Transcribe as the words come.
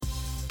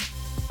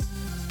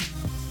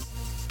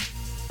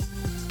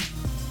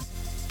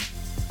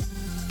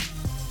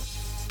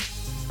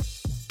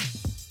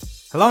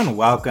Hello and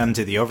welcome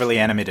to the Overly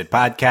Animated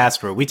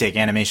Podcast, where we take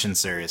animation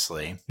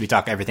seriously. We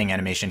talk everything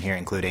animation here,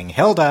 including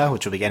Hilda,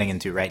 which we'll be getting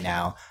into right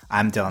now.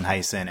 I'm Dylan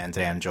Heisen, and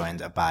today I'm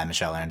joined by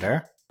Michelle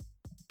Ender.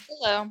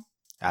 Hello.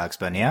 Alex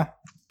Bonilla.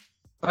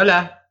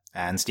 Hola.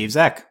 And Steve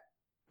Zeck.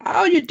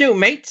 How you do,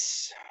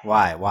 mates?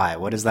 Why?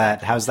 What is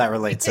that? How does that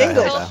relate to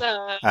English.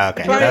 Hilda?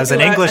 Okay, that was an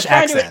English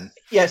accent.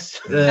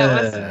 Yes.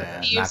 That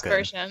was Steve's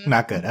version.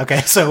 Not good. Okay,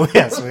 so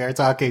yes, we are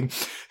talking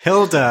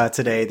Hilda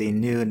today, the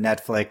new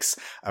Netflix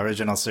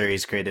original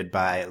series created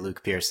by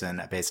Luke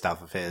Pearson based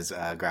off of his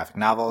graphic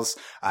novels.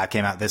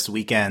 Came out this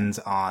weekend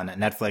on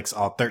Netflix,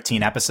 all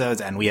 13 episodes,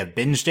 and we have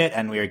binged it,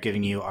 and we are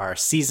giving you our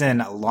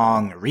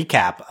season-long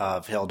recap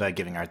of Hilda,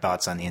 giving our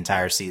thoughts on the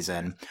entire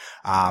season.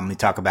 We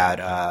talk about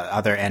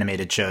other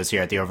animated shows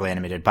here at the Overly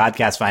Animated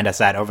Podcast. Find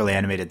us at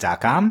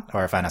overlyanimated.com,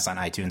 or find us on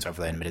iTunes,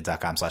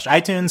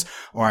 overlyanimated.com/iTunes,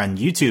 or on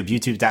YouTube,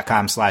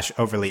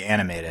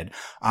 youtube.com/overlyanimated.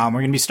 We're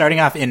going to be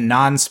starting off in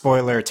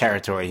non-spoiler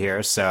territory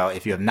here. So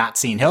if you have not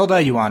seen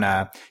Hilda, you want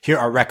to hear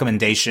our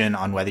recommendation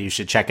on whether you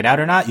should check it out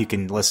or not, you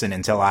can listen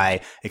until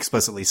I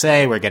explicitly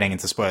say we're getting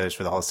into spoilers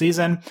for the whole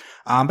season.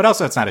 But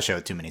also it's not a show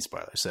with too many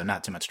spoilers, so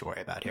not too much to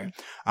worry about here.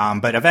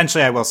 But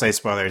eventually I will say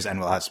spoilers,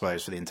 and we'll have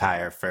spoilers for the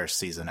entire first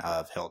season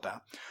of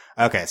Hilda.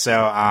 Okay,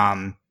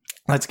 so,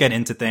 let's get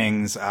into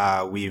things.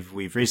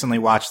 We've recently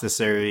watched the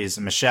series.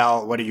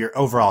 Michelle, what are your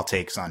overall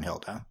takes on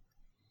Hilda?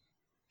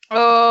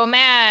 Oh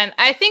man,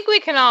 I think we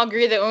can all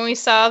agree that when we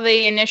saw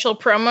the initial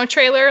promo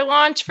trailer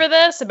launch for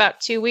this,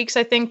 about 2 weeks,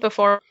 I think,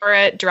 before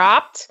it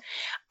dropped,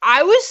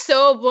 I was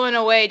so blown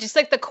away. Just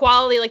like the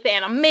quality, like the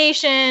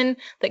animation,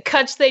 the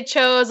cuts they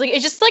chose, like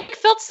it just like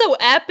felt so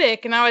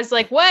epic. And I was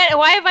like, what?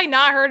 Why have I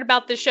not heard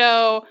about the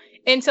show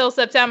until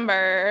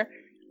September?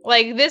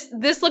 Like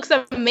this looks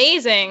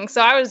amazing.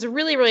 So I was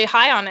really, really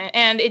high on it,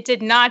 and it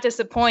did not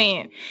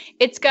disappoint.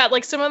 It's got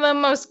like some of the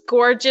most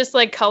gorgeous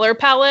like color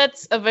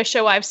palettes of a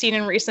show I've seen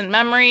in recent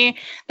memory.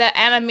 The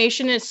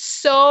animation is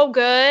so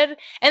good,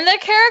 and the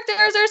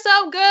characters are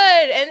so good.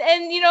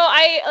 And you know,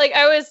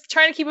 I was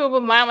trying to keep it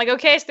with mind. I'm like,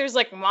 okay, so there's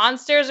like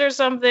monsters or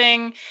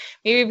something.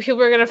 Maybe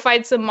people are gonna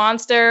fight some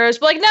monsters,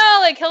 but like no,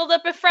 like Hilda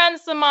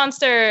befriends the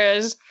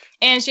monsters.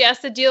 And she has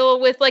to deal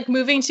with like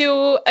moving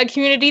to a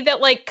community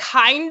that like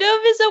kind of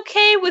is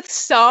okay with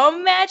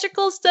some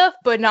magical stuff,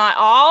 but not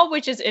all,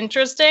 which is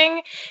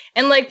interesting.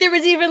 And like there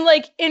was even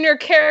like inner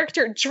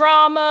character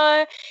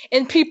drama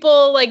and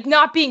people like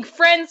not being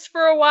friends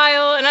for a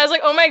while. And I was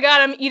like, oh my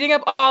God, I'm eating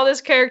up all this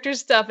character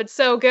stuff. It's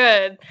so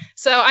good.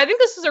 So I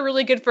think this is a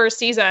really good first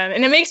season.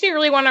 And it makes me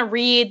really want to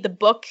read the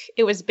book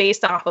it was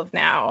based off of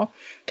now,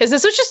 because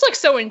this was just like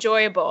so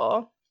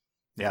enjoyable.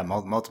 Yeah,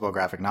 multiple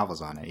graphic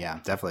novels on it.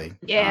 Yeah, definitely.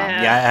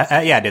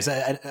 Yeah. Yeah. Does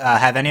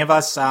have any of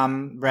us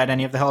read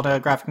any of the Hilda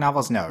graphic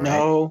novels? No, right?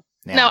 No.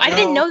 Yeah. No, I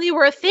didn't know they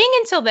were a thing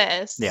until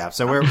this. Yeah,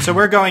 so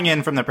we're going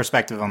in from the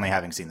perspective of only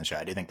having seen the show.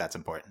 I do think that's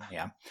important.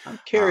 Yeah. I'm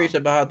curious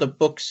about how the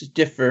books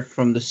differ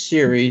from the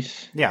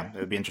series. Yeah, it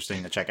would be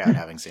interesting to check out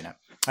having seen it.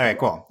 All right,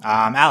 cool.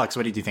 Alex,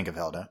 what did you think of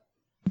Hilda?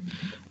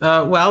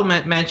 Well,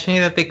 mentioning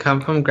that they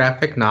come from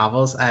graphic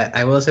novels,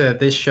 I will say that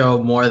this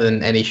show, more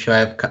than any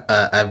show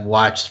I've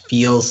watched,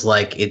 feels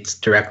like it's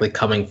directly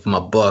coming from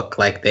a book.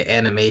 Like the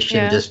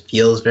animation just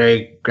feels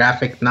very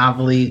graphic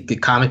novel-y,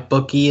 comic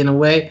booky in a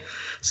way.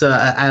 So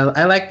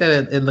I like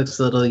that it looks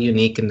a little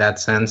unique in that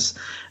sense.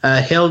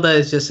 Hilda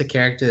is just a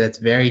character that's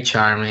very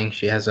charming.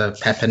 She has a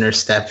pep in her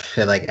step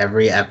in like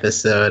every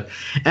episode.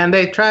 And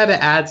they try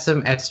to add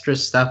some extra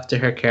stuff to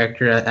her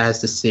character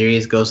as the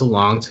series goes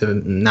along to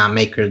not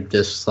make her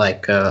just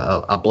like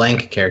a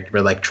blank character,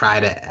 but like try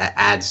to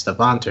add stuff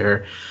onto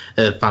her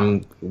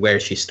from where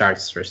she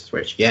starts versus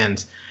where she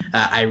ends.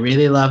 I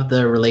really love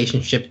the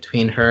relationship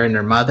between her and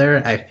her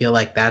mother. I feel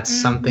like that's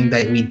something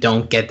that we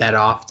don't get that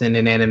often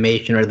in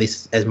animation, or at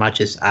least as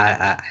much as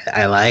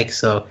I like.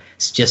 So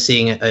it's just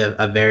seeing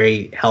a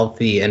very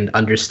healthy and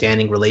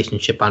understanding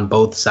relationship on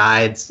both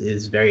sides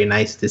is very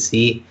nice to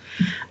see.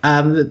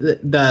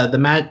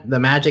 The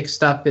magic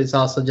stuff is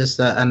also just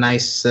a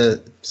nice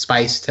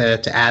spice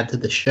to add to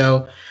the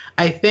show.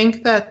 I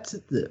think that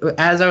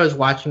as I was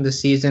watching the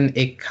season,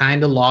 it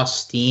kind of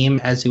lost steam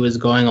as it was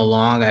going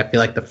along. I feel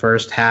like the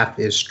first half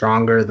is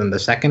stronger than the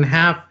second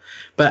half,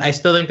 but I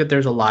still think that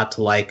there's a lot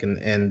to like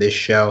in this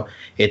show.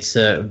 It's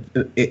a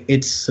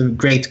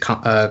great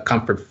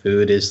comfort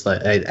food is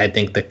I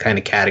think the kind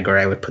of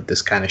category I would put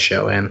this kind of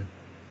show in.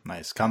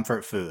 Nice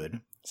comfort food.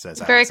 Says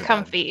very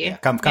comfy. Yeah,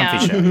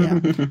 comfy show.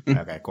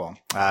 Yeah. Okay, cool.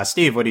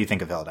 Steve, what do you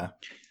think of Hilda?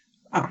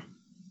 Oh,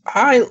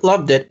 I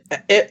loved it.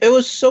 It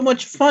was so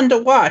much fun to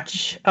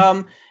watch.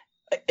 Well,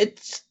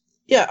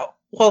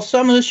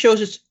 some of the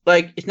shows is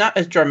like it's not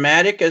as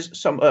dramatic as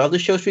some other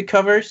shows we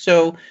cover.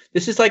 So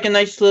this is like a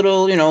nice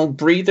little,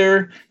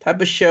 breather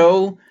type of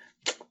show.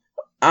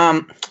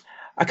 I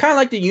kind of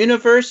like the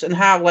universe and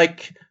how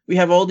like we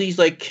have all these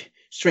like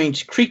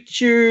strange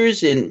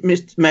creatures and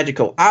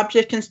magical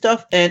objects and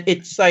stuff, and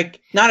it's like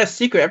not a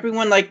secret.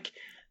 Everyone like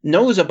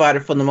knows about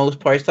it for the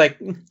most part.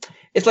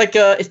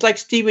 It's like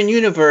Steven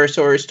Universe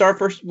or Star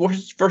versus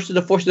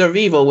the Forces of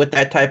Evil with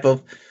that type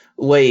of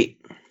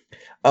weight.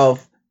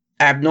 of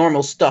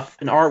abnormal stuff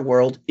in our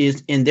world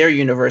is in their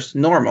universe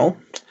normal.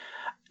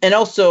 And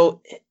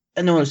also,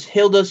 I noticed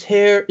Hilda's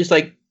hair is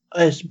like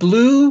is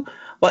blue,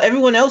 while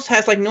everyone else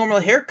has like normal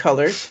hair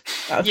colors.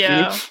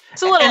 Yeah,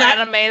 it's a little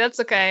anime. That's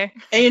okay.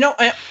 And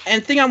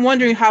and thing I'm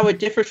wondering how it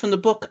differs from the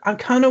book. I'm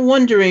kind of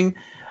wondering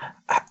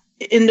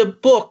in the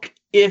book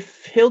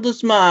if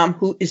Hilda's mom,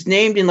 who is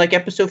named in like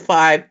episode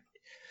 5,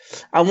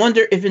 I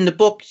wonder if in the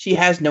book she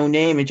has no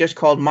name and just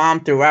called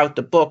Mom throughout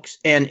the books,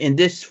 and in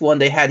this one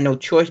they had no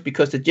choice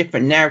because the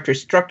different narrative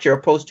structure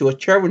opposed to a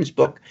children's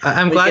book.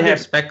 I'm glad you're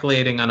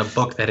speculating on a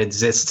book that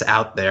exists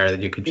out there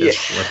that you could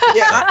just look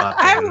stuff up.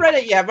 I haven't read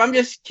it yet, but I'm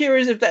just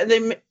curious if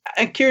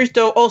I'm curious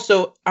though.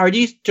 Also, are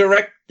these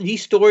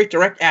stories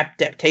direct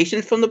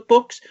adaptations from the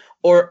books,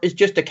 or is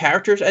just the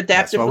characters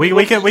adapted? Yes, well, we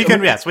could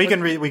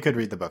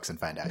read the books and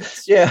find out.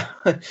 Yes. Yeah,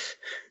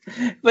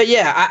 but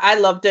yeah, I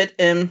loved it,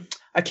 and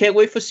I can't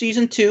wait for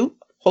season 2.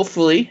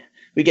 Hopefully,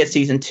 we get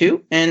season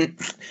 2 and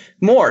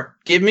more.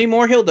 Give me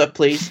more Hilda,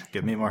 please.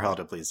 Give me more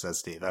Hilda, please, says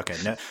Steve. Okay,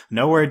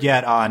 no word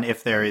yet on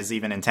if there is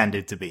even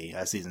intended to be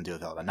a season 2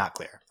 of Hilda. Not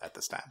clear at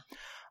this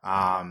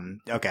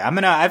time. Okay,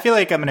 I feel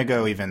like I'm gonna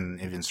go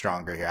even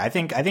stronger here. I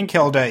think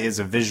Hilda is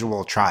a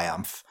visual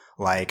triumph.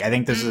 Like, I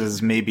think this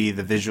is maybe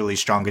the visually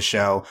strongest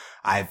show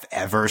I've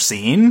ever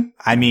seen.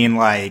 I mean,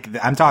 like,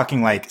 I'm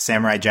talking like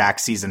Samurai Jack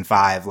season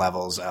 5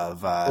 levels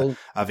of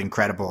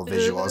incredible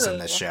visuals in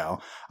this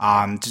show.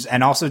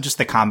 And also just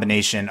the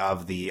combination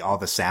of all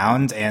the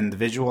sound and the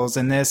visuals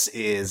in this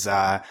is,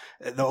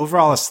 the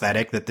overall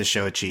aesthetic that the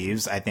show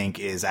achieves, I think,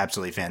 is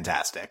absolutely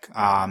fantastic.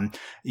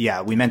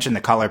 Yeah, we mentioned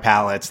the color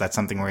palettes. That's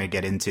something we're going to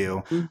get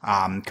into.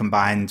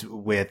 Combined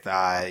with,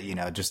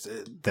 just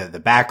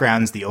the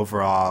backgrounds, the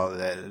overall,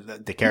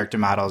 the character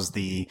models,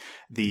 the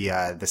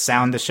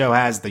sound the show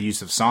has, the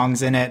use of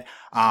songs in it.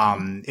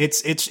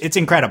 It's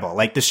incredible.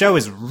 Like, the show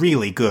is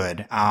really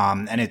good.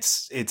 And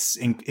it's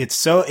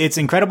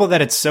incredible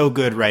that it's so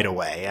good right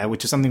away,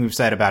 which is something we've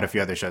said about a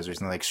few other shows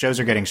recently. Like,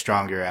 shows are getting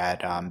stronger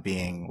at,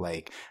 being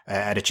like,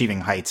 at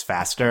achieving heights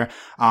faster.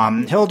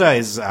 Hilda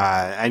is,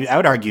 I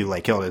would argue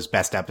like Hilda's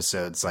best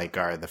episodes, like,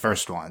 are the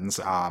first ones.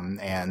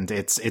 And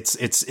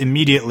it's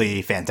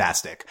immediately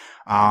fantastic.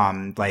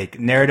 Like,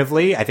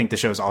 narratively, I think the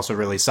show is also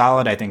really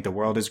solid. I think the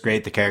world is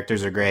great. The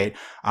characters are great.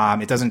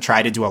 It doesn't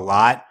try to do a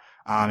lot.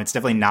 It's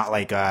definitely not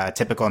like a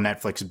typical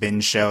Netflix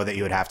binge show that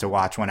you would have to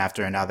watch one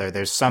after another.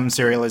 There's some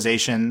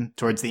serialization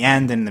towards the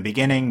end and the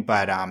beginning,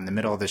 but the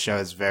middle of the show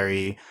is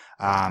very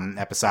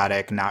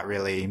episodic, not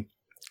really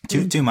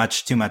too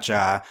much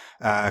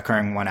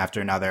occurring one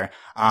after another.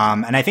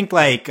 And I think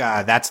like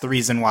that's the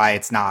reason why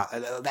it's not,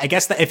 I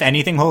guess that if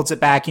anything holds it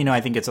back,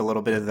 I think it's a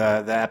little bit of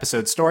the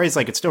episode stories.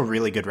 Like, it's still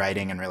really good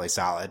writing and really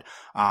solid.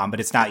 But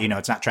it's not,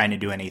 it's not trying to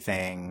do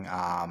anything.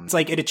 It's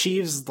like it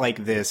achieves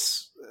like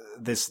this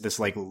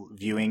like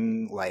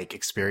viewing like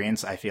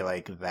experience. I feel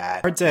like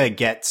that hard to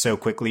get so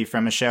quickly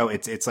from a show.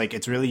 It's like,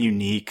 it's really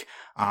unique.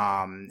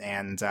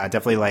 And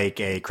definitely like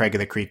a Craig of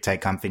the Creek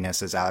type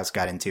comfiness, as Alex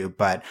got into,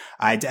 but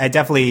I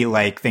definitely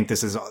like think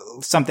this is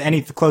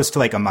something close to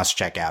like a must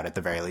check out at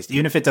the very least.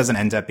 Even if it doesn't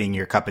end up being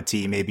your cup of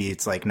tea, maybe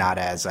it's like not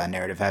as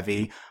narrative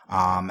heavy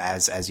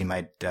as you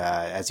might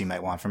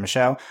want from a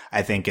show.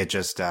 I think it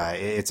just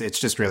it's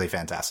just really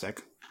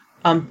fantastic.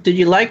 Did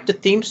you like the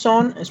theme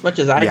song as much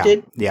as I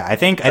did? Yeah, I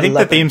think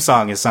the theme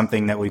song is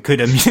something that we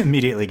could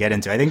immediately get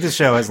into. I think this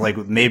show has like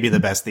maybe the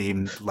best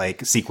theme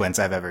like sequence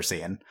I've ever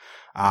seen.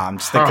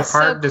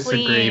 Hard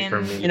disagree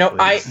for me.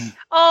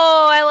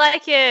 I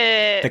like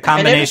it. The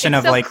combination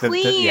of so like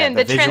clean,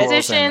 the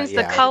transitions, and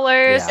the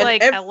colors. Yeah.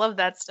 Like, I love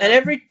that stuff. And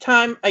every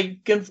time I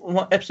give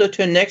one episode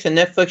to the next, and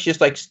Netflix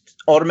just like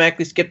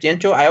automatically skip the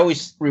intro, I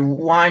always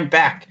rewind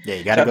back. Yeah,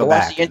 you got to go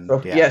back. The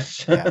intro.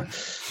 Yes. Yeah.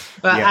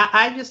 But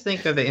I just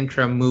think that the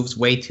intro moves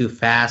way too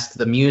fast.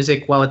 The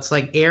music, while it's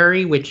like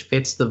airy, which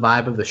fits the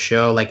vibe of the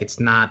show, like, it's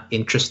not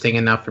interesting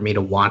enough for me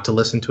to want to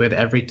listen to it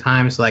every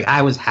time. So like,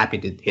 I was happy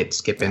to hit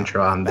skip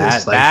intro on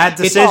this. Bad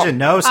decision.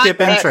 No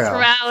skip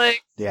intro.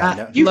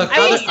 Yeah. Look,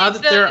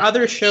 there are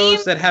other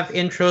shows that have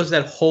intros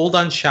that hold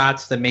on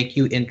shots that make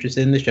you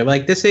interested in the show.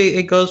 Like this,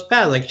 it goes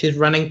bad. Like, she's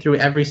running through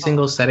every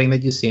single setting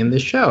that you see in the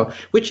show,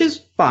 which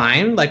is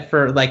fine, like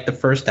for like the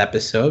first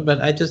episode,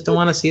 but I just don't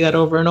want to see that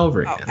over and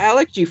over again.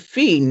 Alex, you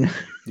fiend.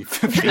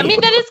 I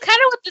mean, that is kind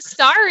of what the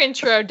Star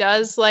intro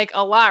does, like,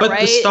 a lot, but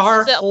right? The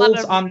Star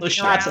holds on the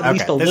shots at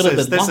least a little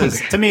bit longer.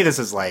 To me, this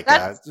is like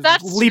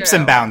that's leaps true.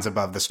 And bounds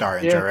above the Star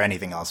intro or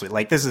anything else.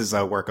 Like, this is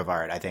a work of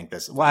art. I think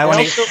this. Well, I want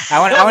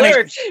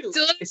to.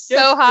 It's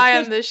so high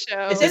on this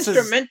show. It's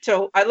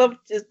instrumental. I love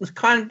this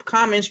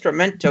calm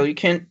instrumental. You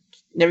can't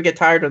never get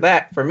tired of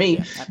that for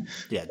me.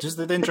 Yeah, just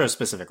the intro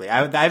specifically.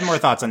 I have more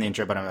thoughts on the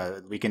intro,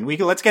 but we can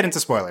let's get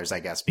into spoilers, I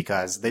guess,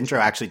 because the intro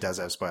actually does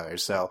have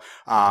spoilers. So,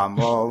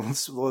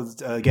 we'll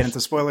get into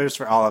spoilers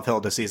for all of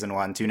Hilda season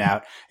 1. Tune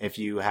out if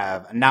you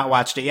have not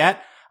watched it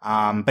yet.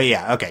 But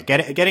yeah, okay.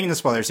 Getting into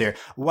spoilers here.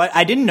 What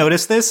I didn't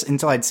notice this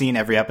until I'd seen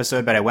every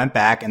episode, but I went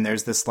back and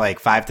there's this like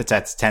 5 to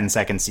 10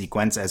 second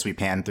sequence as we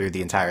pan through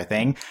the entire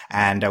thing,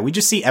 and we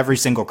just see every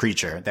single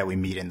creature that we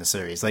meet in the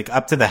series, like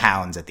up to the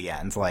hounds at the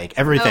end, like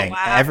everything. Oh,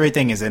 wow.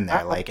 Everything is in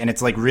there, like, and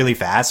it's like really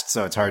fast,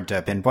 so it's hard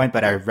to pinpoint.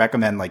 But I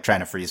recommend like trying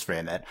to freeze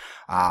frame it,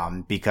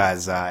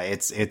 because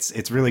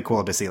it's really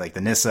cool to see like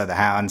the Nissa, the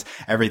hounds,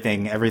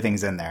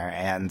 everything's in there,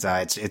 and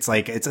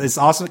it's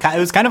awesome. It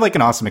was kind of like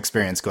an awesome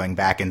experience going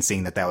back and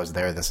seeing that was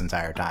there this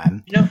entire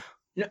time.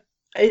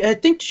 I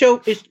think the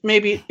show is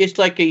maybe it's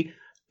like a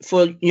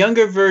for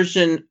younger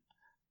version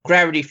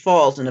Gravity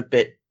Falls in a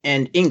bit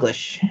and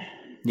English.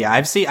 Yeah,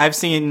 I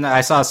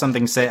saw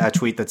something a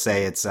tweet that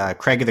say it's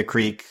Craig of the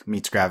Creek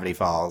meets Gravity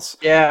Falls.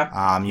 Yeah.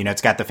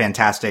 It's got the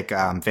fantastic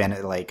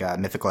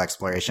mythical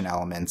exploration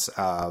elements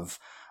of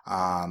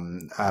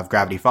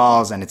Gravity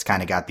Falls, and it's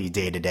kind of got the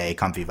day-to-day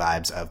comfy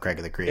vibes of Craig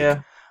of the Creek.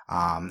 Yeah.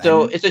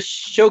 So it's a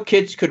show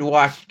kids could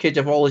watch, kids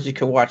of all ages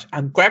could watch.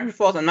 Gravity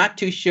Falls, I'm not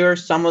too sure.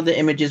 Some of the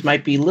images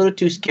might be a little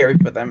too scary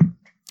for them.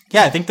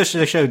 Yeah, I think the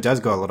show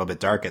does go a little bit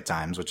dark at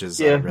times, which is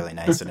really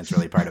nice, and it's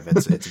really part of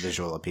its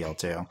visual appeal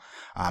too.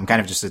 Kind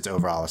of just its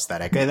overall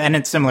aesthetic, and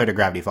it's similar to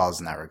Gravity Falls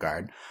in that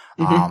regard.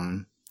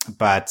 Mm-hmm.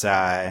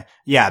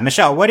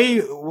 Michelle, what do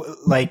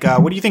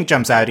you think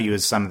jumps out at you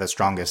as some of the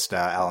strongest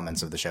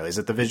elements of the show? Is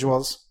it the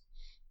visuals?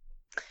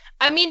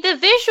 I mean, the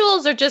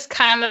visuals are just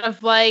kind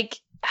of like,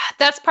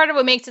 that's part of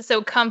what makes it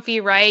so comfy,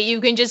 right?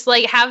 You can just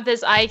like have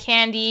this eye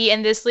candy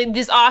and this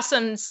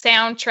awesome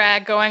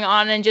soundtrack going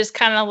on and just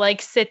kind of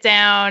like sit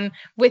down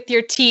with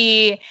your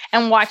tea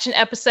and watch an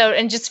episode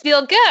and just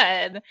feel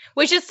good,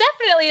 which is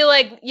definitely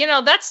like,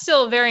 that's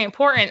still very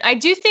important. I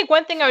do think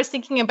one thing I was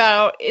thinking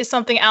about is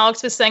something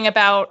Alex was saying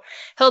about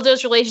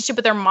Hilda's relationship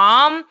with her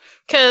mom.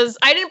 Because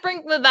I didn't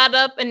bring that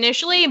up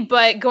initially,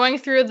 but going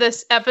through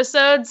this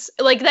episodes,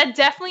 like that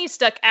definitely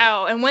stuck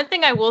out. And one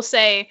thing I will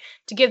say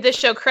to give this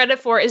show credit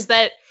for is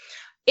that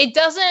it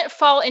doesn't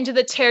fall into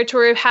the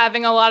territory of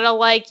having a lot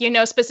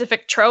of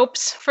specific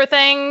tropes for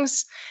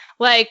things.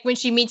 Like when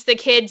she meets the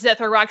kids that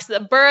throw rocks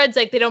at the birds,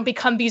 like they don't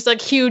become these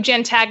like huge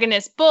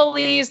antagonist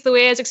bullies the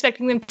way I was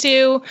expecting them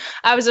to.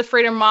 I was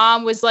afraid her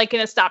mom was like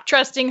going to stop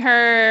trusting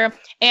her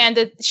and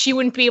that she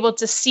wouldn't be able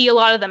to see a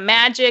lot of the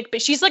magic,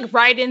 but she's like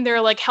right in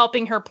there, like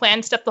helping her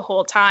plan stuff the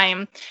whole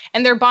time.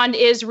 And their bond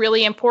is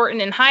really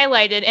important and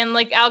highlighted. And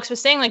like Alex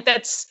was saying, like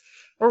that's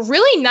a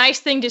really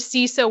nice thing to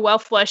see so well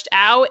fleshed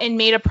out and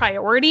made a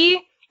priority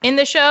in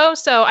the show.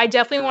 So I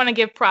definitely want to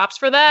give props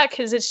for that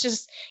because it's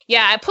just,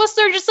 plus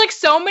there are just like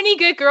so many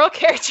good girl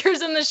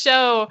characters in the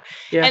show.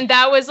 Yeah. And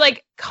that was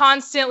like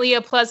constantly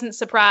a pleasant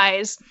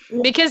surprise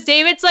because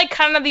David's like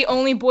kind of the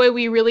only boy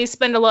we really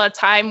spend a lot of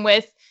time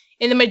with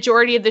in the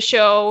majority of the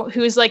show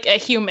who's like a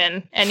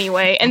human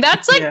anyway. And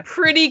that's like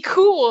pretty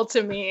cool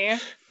to me.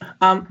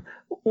 I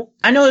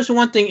know there's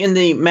one thing in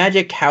the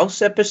Magic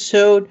House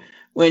episode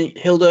when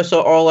Hilda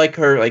saw all like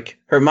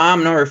her mom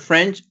and all her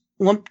friends.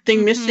 One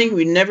thing missing,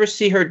 we never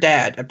see her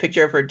dad. A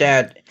picture of her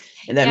dad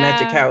in that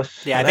Magic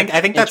House. Yeah, I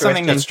think that's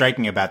something that's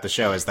striking about the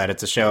show is that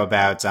it's a show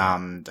about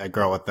a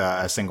girl with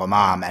a single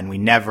mom, and we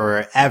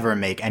never ever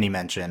make any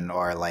mention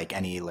or like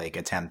any like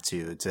attempt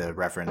to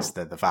reference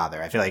the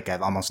father. I feel like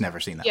I've almost never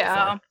seen that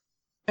before.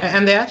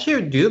 And they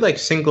actually do like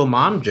single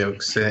mom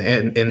jokes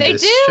in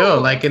this show.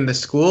 Like in the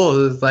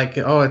school, it's like,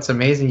 oh, it's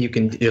amazing you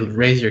can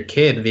raise your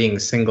kid being a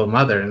single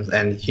mother,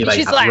 and she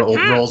like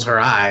rolls her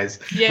eyes.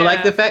 Yeah. But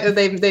like the fact that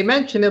they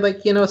mention it,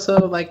 like so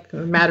like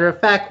matter of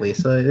factly.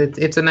 So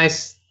it's a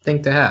nice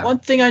thing to have. One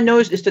thing I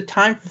noticed is the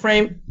time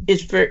frame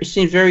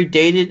seems very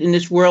dated in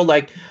this world.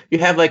 Like you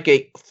have like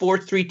a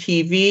 4:3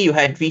 TV, you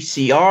had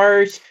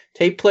VCRs.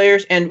 Tape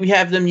players, and we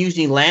have them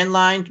using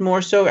landlines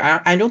more so.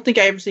 I don't think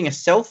I ever seen a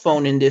cell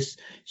phone in this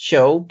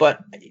show, but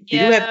you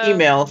do have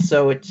email,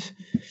 so it's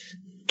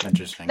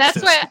interesting.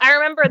 That's why I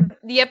remember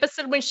the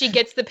episode when she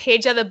gets the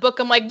page out of the book.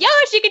 I'm like,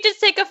 she could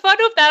just take a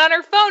photo of that on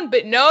her phone,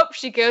 but nope,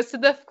 she goes to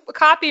the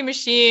copy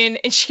machine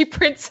and she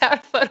prints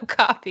out a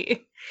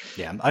photocopy.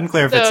 Yeah,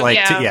 unclear if it's like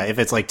if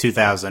it's like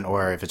 2000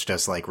 or if it's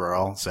just like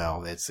rural.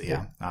 So it's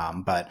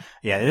but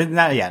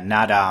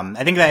not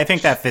I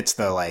think that fits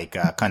the like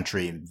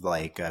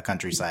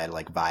countryside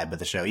like vibe of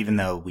the show. Even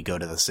though we go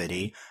to the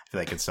city, I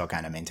feel like it still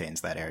kind of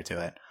maintains that air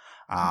to it.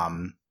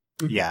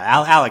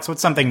 Alex,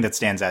 what's something that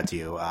stands out to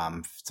you?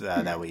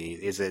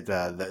 Is it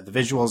the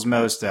visuals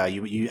most?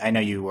 I know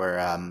you were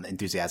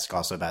enthusiastic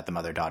also about the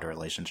mother-daughter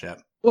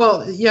relationship.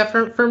 Well, yeah,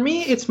 for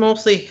me, it's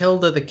mostly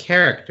Hilda, the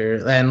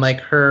character, and like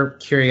her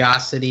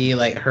curiosity,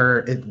 like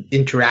her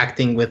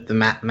interacting with the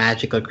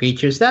magical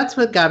creatures. That's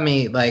what got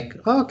me like,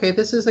 oh, okay,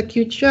 this is a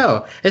cute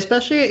show.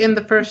 Especially in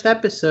the first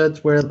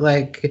episodes where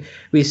like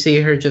we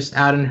see her just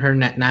out in her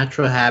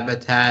natural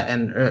habitat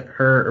and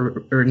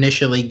her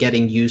initially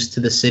getting used to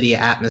the city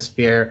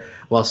atmosphere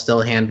while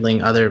still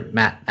handling other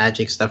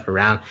magic stuff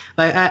around.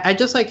 Like I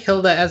just like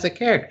Hilda as a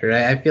character.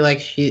 I feel like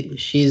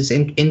she's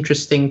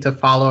interesting to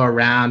follow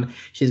around.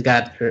 She's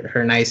got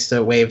her nice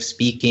way of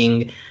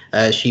speaking.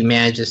 She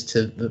manages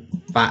to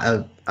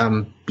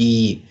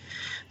be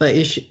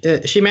Like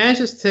she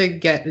manages to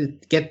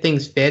get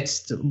things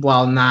fixed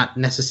while not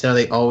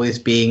necessarily always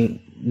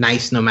being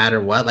nice no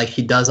matter what. Like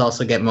she does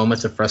also get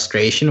moments of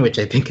frustration, which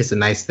I think is a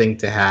nice thing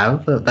to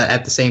have. But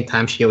at the same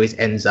time, she always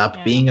ends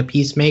up being a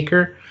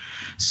peacemaker.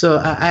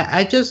 So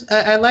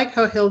I like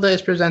how Hilda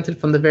is presented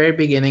from the very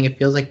beginning. It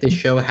feels like the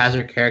show has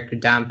her character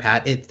down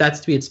pat.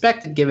 That's to be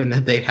expected given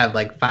that they have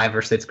like 5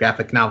 or 6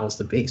 graphic novels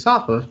to base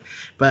off of.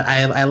 But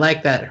I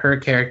like that her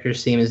character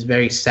seems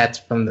very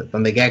set from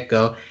the get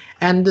go.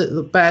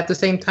 But at the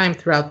same time,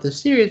 throughout the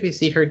series, we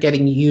see her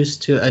getting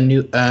used to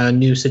a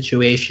new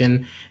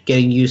situation,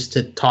 getting used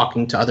to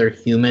talking to other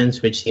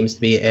humans, which seems to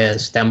be a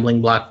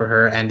stumbling block for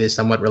her and is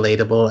somewhat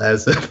relatable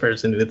as a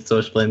person with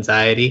social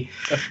anxiety.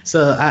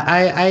 So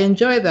I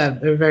enjoy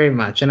that very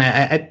much. And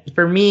I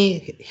for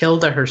me,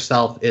 Hilda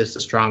herself is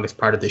the strongest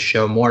part of the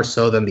show, more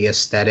so than the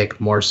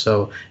aesthetic, more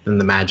so than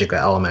the magical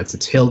elements.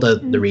 It's Hilda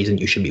the reason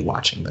you should be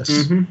watching this.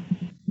 Mm-hmm.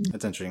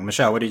 That's interesting.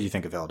 Michelle, what did you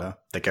think of Hilda,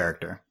 the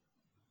character?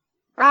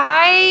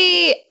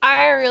 I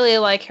really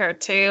like her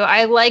too.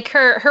 I like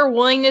her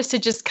willingness to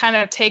just kind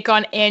of take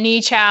on any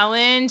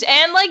challenge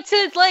and like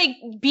to like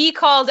be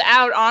called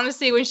out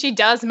honestly when she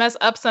does mess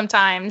up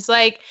sometimes.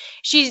 Like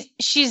she's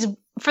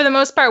for the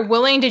most part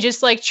willing to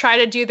just like try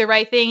to do the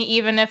right thing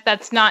even if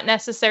that's not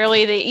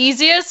necessarily the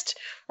easiest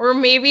or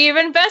maybe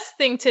even best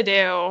thing to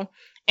do.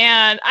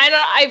 And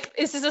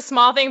this is a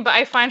small thing, but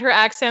I find her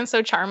accent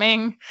so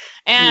charming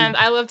and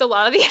I loved a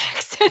lot of the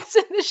accents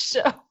in the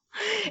show.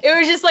 It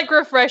was just like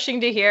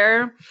refreshing to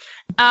hear.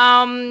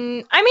 I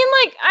mean,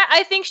 like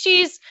I think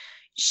she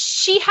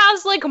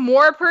has like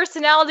more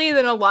personality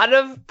than a lot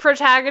of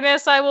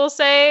protagonists, I will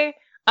say.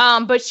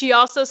 But she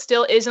also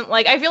still isn't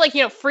like, I feel like,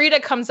 Frida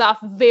comes off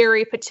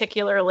very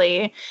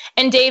particularly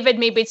and David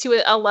maybe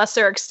to a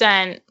lesser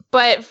extent,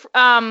 but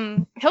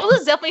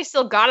Hilda's definitely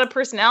still got a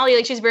personality.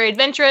 Like she's very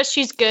adventurous.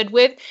 She's good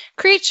with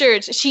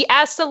creatures. She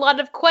asks a lot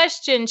of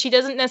questions. She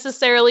doesn't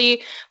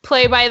necessarily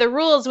play by the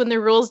rules when the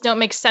rules don't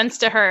make sense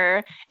to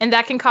her. And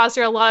that can cause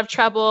her a lot of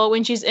trouble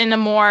when she's in a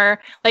more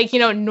like,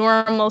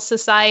 normal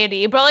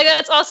society. But like,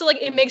 that's also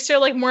like, it makes her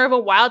like more of a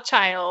wild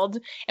child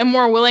and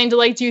more willing to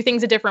like do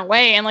things a different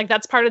way. And like,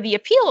 that's part of the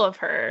appeal of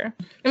her.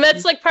 And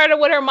that's like part of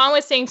what her mom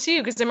was saying too.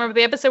 Because I remember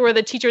the episode where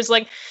the teacher's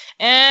like,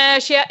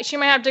 she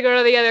might have to go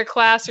to the other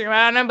classroom.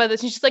 I don't know, but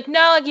she's like, no,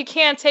 like you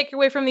can't take her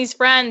away from these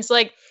friends.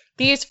 Like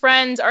these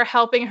friends are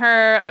helping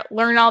her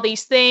learn all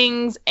these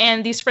things,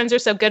 and these friends are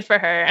so good for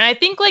her. And I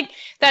think like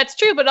that's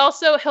true, but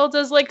also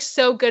Hilda's like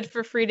so good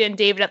for Frida and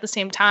David at the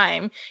same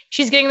time.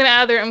 She's getting them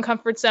out of their own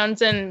comfort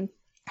zones in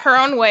her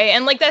own way,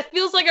 and like that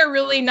feels like a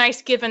really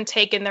nice give and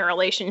take in their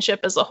relationship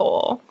as a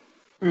whole.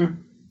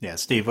 Yeah,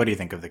 Steve, what do you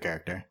think of the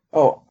character?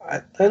 Oh,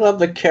 I love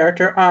the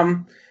character.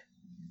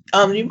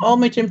 You all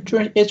made some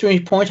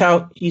interesting points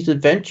how he's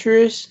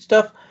adventurous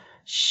stuff.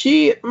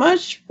 She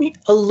must be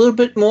a little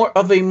bit more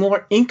of a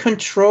more in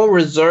control,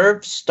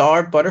 reserved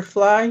star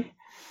butterfly,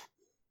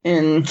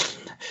 and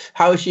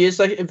how she is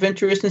like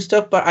adventurous and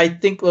stuff. But I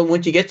think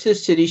when she gets to the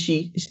city,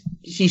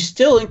 she's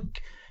still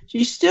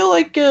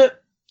like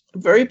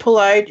very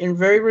polite and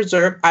very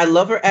reserved. I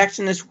love her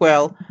accent as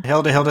well.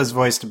 Hilda's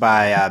voiced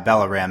by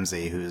Bella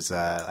Ramsey, who's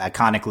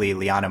iconically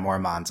Lyanna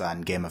Mormont on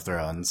Game of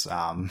Thrones.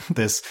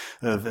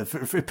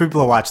 For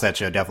people who watch that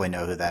show definitely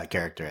know who that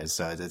character is.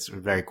 So it's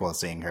very cool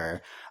seeing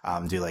her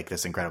do like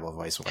this incredible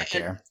voice work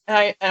here.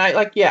 And I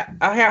like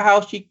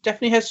how she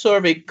definitely has sort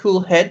of a cool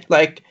head,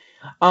 like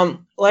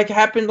it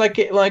happened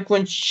like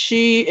when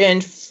she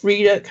and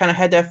Frida kind of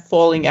had that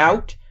falling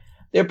out.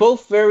 They're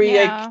both very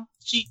like.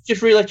 She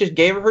just really just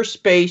gave her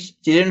space.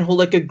 She didn't hold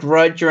like a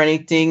grudge or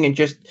anything, and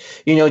just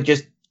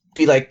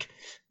be like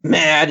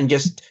mad and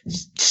just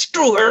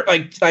screw her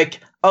like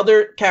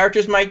other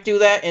characters might do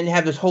that and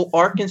have this whole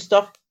arc and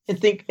stuff. And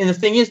the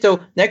thing is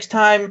though, next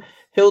time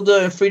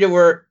Hilda and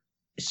Frida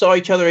saw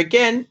each other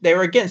again, they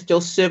were again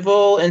still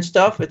civil and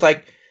stuff. It's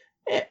like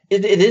it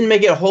didn't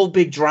make it a whole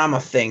big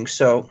drama thing.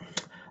 So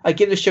I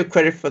give the show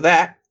credit for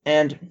that.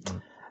 And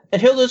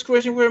Hilda's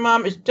conversation with her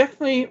mom is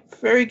definitely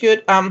very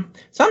good.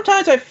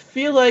 Sometimes I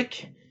feel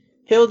like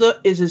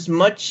Hilda is as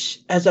much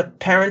as a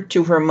parent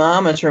to her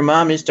mom as her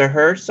mom is to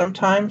her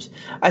sometimes.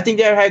 I think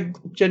they had a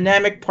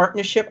dynamic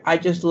partnership I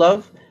just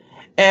love.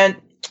 And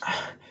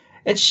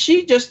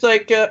she just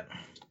like,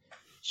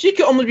 she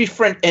could almost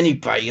befriend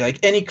anybody, like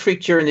any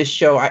creature in this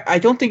show. I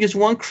don't think there's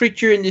one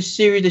creature in this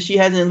series that she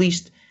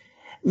hasn't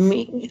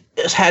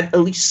had at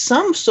least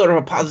some sort of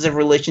a positive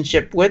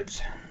relationship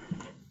with.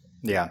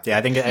 Yeah,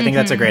 I think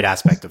that's a great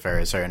aspect of her,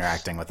 is her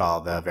interacting with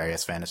all the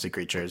various fantasy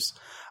creatures.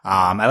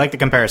 I like the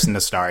comparison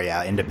to Star,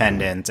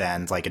 independent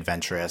and like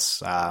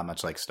adventurous,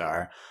 much like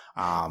Star.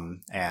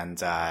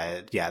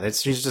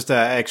 She's just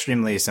an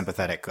extremely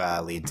sympathetic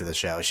lead to the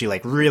show. She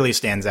like really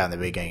stands out in the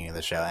beginning of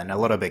the show, and a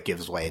little bit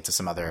gives way to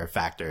some other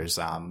factors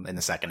in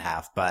the second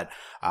half. But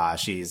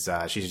she's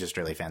just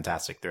really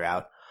fantastic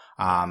throughout.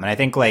 And I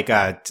think like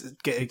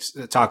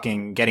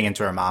getting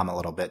into her mom a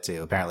little bit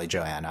too. Apparently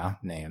Joanna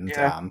named,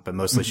 but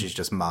mostly she's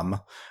just mum.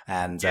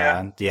 And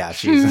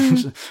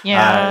she's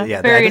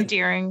very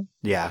endearing.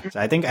 Yeah, so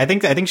I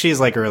think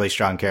she's like a really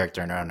strong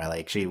character in her own.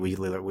 Like we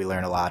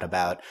learn a lot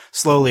about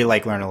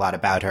learn a lot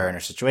about her and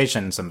her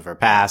situation, some of her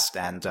past,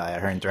 and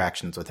her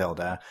interactions with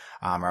Hilda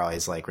are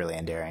always like really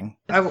endearing.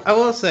 I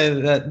will say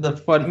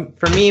that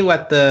for me,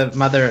 what the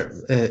mother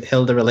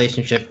Hilda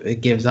relationship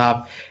gives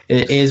off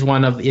is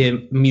one of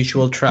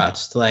mutual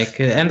trust. Like,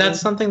 and that's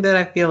something that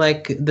I feel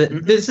like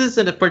this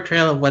isn't a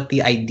portrayal of what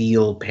the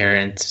ideal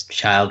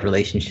parent-child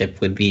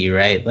relationship would be,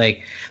 right?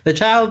 Like, the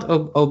child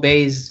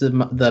obeys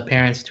the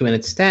parents to an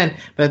extent,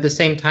 but at the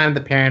same time,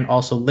 the parent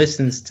also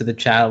listens to the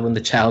child when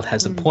the child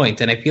has a point.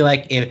 And I feel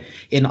like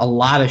in a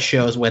lot of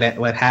shows, what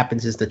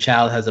happens is the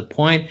child has a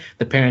point,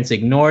 the parents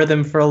ignore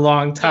them for a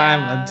long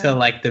time until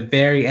like the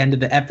very end of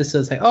the episode.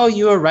 It's like, oh,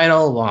 you were right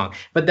all along.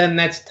 But then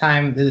next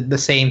time, the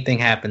same thing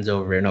happens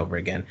over and over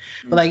again.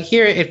 But like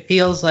here, it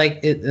feels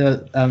like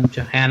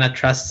Johanna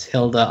trusts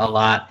Hilda a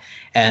lot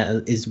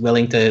and is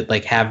willing to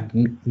like have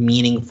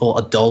meaningful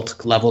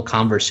adult level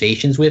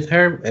conversations with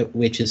her,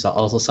 which is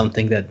also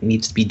something that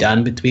needs to be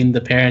done between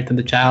the parent and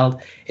the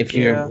child if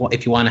you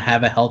want to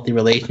have a healthy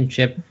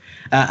relationship.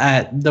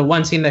 The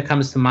one scene that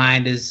comes to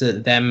mind is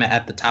them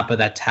at the top of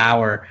that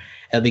tower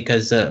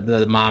because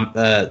the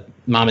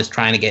mom is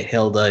trying to get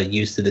Hilda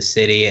used to the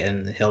city,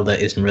 and Hilda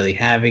isn't really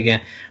having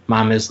it.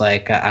 Mom is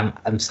like,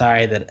 I'm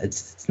sorry that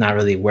it's not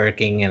really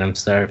working, and I'm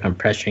sorry if I'm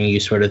pressuring you,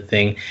 sort of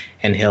thing.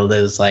 And Hilda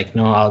is like,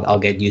 no, I'll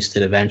get used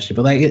to it eventually.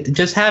 But like,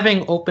 just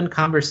having open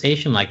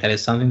conversation like that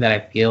is something that I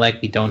feel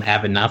like we don't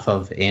have enough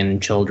of in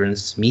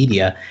children's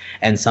media,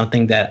 and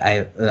something that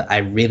I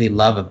really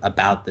love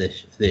about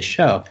this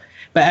show.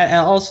 But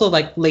also,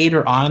 like,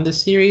 later on in the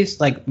series,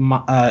 like,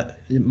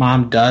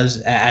 mom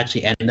does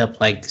actually end up,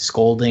 like,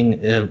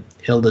 scolding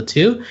Hilda,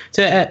 too,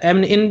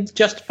 in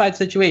justified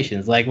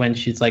situations, like when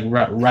she's, like,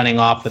 running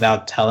off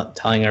without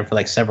telling her for,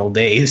 like, several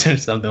days or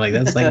something like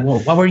that. It's like, well,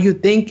 what were you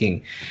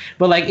thinking?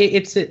 But, like,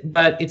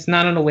 it's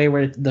not in a way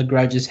where the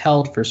grudge is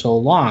held for so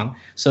long.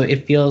 So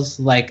it feels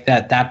like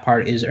that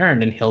part is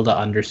earned, and Hilda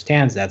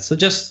understands that. So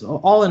just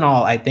all in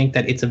all, I think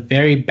that it's a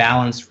very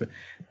balanced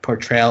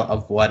portrayal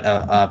of what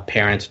a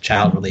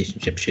parent-child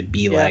relationship should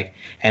be like,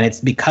 and it's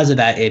because of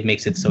that it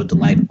makes it so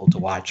delightful to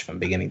watch from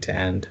beginning to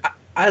end.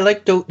 I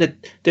like that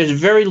there's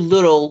very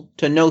little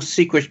to no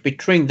secrets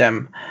between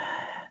them.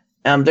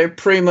 They're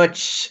pretty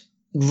much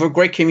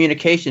great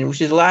communication, which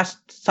is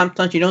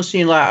sometimes you don't see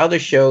in a lot of other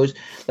shows.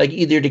 Like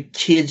either the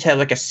kids have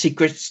like a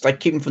secret,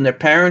 like keeping from their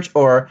parents,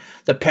 or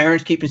the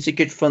parents keeping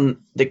secrets from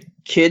the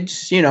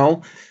kids,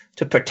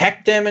 to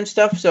protect them and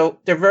stuff. So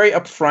they're very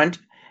upfront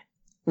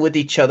with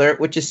each other,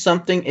 which is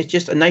something, it's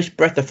just a nice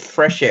breath of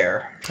fresh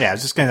air. Yeah, I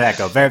was just going to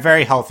echo. Very,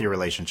 very healthy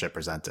relationship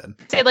presented.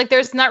 Like,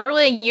 there's not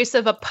really a use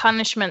of a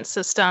punishment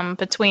system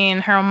between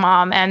her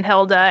mom and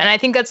Hilda. And I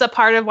think that's a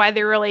part of why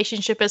their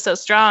relationship is so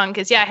strong.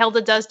 Because,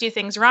 Hilda does do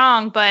things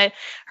wrong, but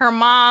her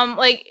mom,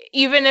 like,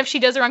 even if she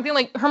does the wrong thing,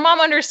 like, her mom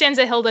understands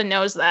that Hilda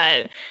knows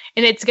that.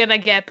 And it's going to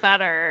get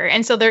better.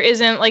 And so there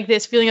isn't, like,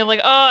 this feeling of,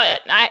 like, oh,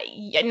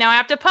 now I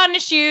have to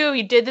punish you.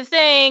 You did the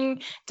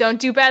thing. Don't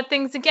do bad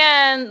things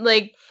again.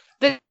 Like,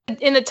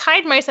 in the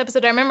Tide Mice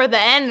episode, I remember the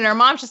end, and her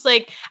mom's just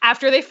like,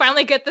 after they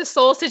finally get the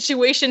soul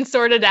situation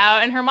sorted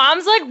out, and her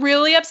mom's like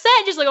really upset.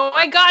 She's like, oh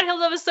my God,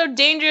 Hilda was so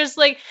dangerous.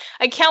 Like,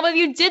 I can't believe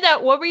you did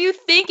that. What were you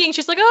thinking?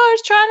 She's like, oh, I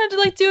was trying to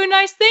like do a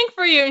nice thing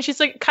for you. And she's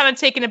like kind of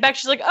taken aback.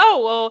 She's like,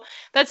 oh, well,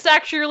 that's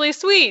actually really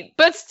sweet.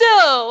 But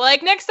still,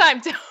 like, next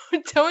time,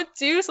 don't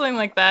do something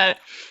like that.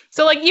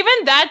 So like, even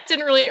that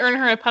didn't really earn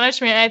her a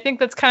punishment. And I think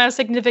that's kind of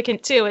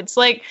significant too. It's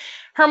like,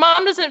 her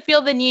mom doesn't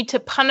feel the need to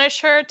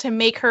punish her to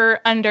make her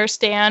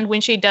understand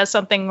when she does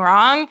something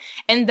wrong.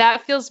 And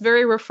that feels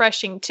very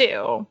refreshing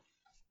too.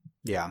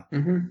 Yeah.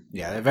 Mm-hmm.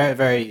 Yeah. Very,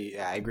 very,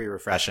 I agree.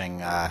 Refreshing,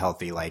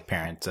 healthy, like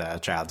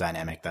parent-child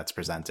dynamic that's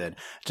presented.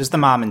 Just the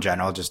mom in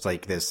general, just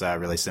like this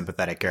really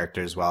sympathetic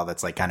character as well.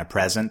 That's like kind of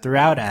present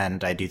throughout.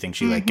 And I do think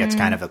she like gets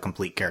kind of a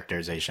complete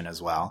characterization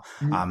as well.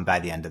 By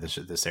the end of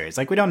the series,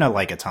 like we don't know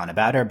like a ton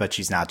about her, but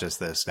she's not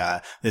just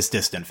this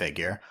distant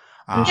figure.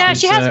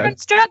 She has her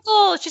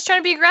struggle. She's trying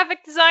to be a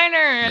graphic designer,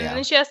 and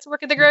then she has to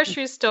work at the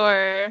grocery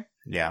store.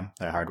 Yeah,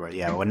 the hardware.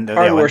 Yeah,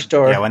 hardware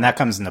store. Yeah, when that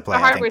comes into play,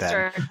 I think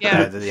that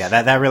store.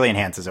 That really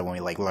enhances it when we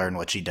like learn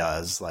what she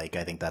does. Like,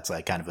 I think that's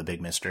like kind of a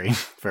big mystery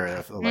for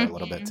a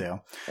little bit too.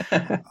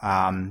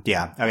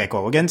 Yeah. Okay.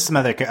 Cool. We'll get into some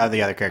of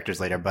the other characters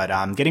later,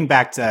 but getting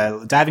back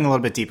to diving a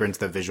little bit deeper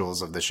into the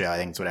visuals of the show, I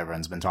think it's what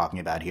everyone's been talking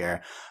about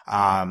here.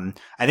 I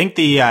think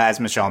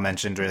as Michelle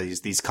mentioned, really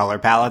these color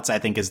palettes, I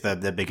think is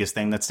the biggest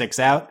thing that sticks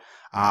out.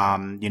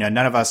 None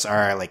of us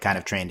are like kind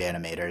of trained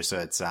animators, so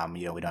it's,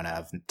 we don't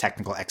have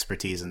technical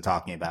expertise in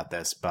talking about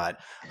this, but,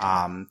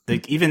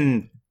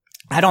 even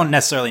I don't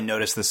necessarily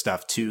notice this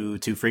stuff too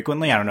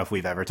frequently. I don't know if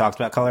we've ever talked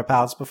about color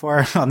palettes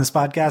before on this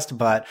podcast,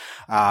 but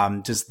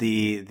just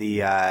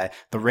the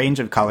range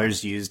of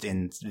colors used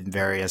in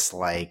various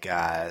like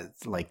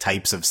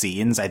types of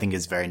scenes, I think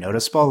is very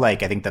noticeable.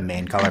 Like I think the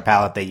main color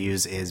palette they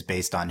use is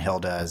based on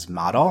Hilda's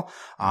model.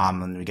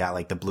 And we got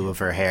like the blue of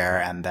her hair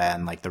and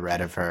then like the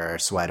red of her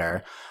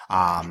sweater.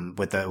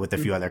 With a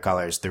few other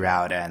colors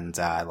throughout. And,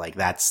 like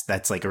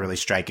that's like a really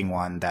striking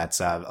one that's,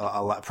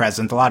 a lot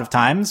present a lot of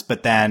times.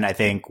 But then I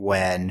think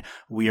when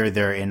we are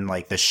there in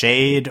like the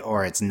shade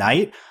or it's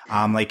night,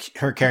 like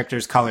her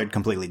character's colored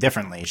completely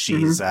differently.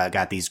 She's,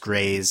 got these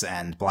grays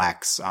and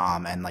blacks,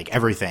 and like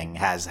everything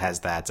has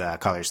that,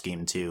 color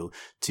scheme to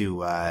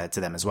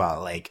them as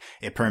well. Like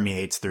it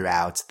permeates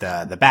throughout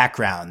the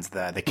backgrounds,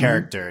 the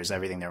characters,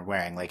 everything they're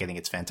wearing. Like I think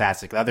it's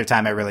fantastic. The other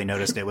time I really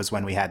noticed it was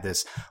when we had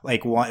this,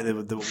 like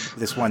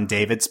this one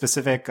David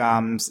specific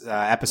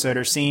episode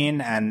or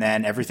scene, and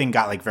then everything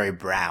got like very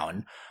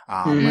brown,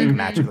 like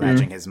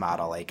matching his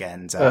model, like,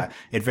 and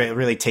it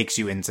really takes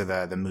you into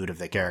the mood of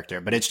the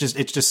character. But it's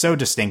just so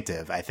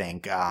distinctive, I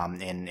think,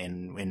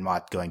 in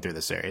what going through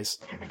the series.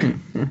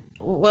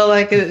 Well,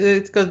 like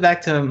it goes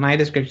back to my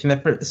description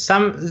that for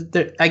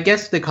I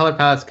guess the color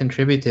palettes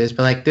contribute to this,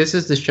 but like this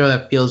is the show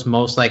that feels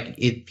most like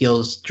it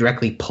feels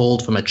directly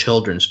pulled from a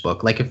children's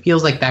book. Like it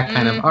feels like that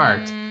kind of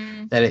art,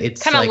 that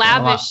it's kind of like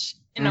lavish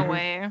in a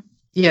way.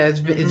 Yeah, it's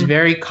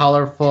very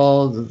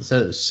colorful.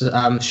 So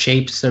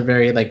shapes are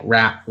very like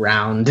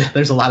round.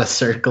 There's a lot of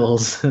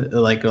circles,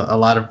 like a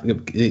lot of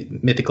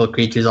mythical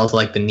creatures. Also,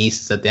 like the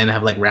Nieces at the end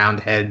have like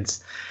round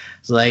heads.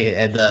 So like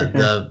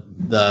the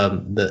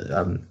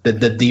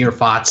deer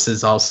Fox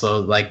is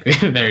also like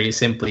very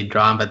simply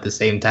drawn, but at the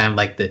same time,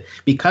 like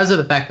because of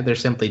the fact that they're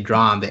simply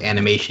drawn, the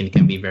animation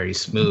can be very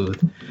smooth.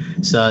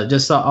 So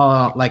just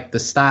all like the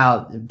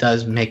style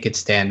does make it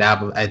stand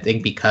out. But I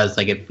think because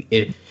like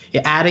it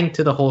adding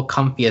to the whole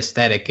comfy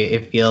aesthetic,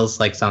 it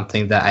feels like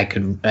something that I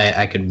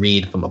could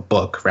read from a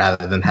book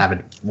rather than have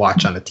it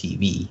watch on a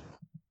TV.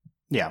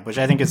 Yeah, which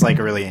I think is like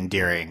a really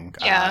endearing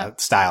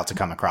style to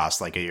come across,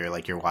 like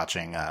you're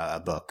watching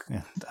a book,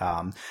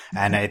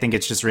 and I think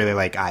it's just really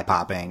like eye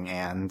popping,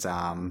 and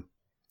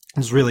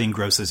just really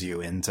engrosses you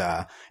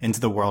into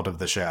the world of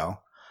the show.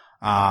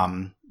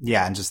 And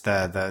just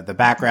the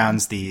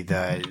backgrounds,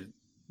 the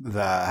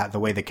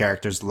way the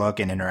characters look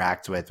and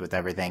interact with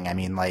everything. I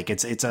mean, like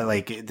it's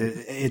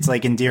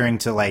like endearing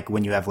to like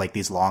when you have like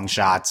these long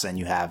shots and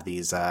you have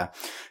these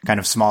kind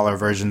of smaller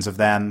versions of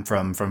them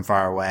from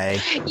far away.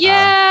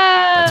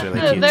 That's really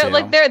cute they're too.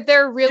 like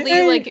they're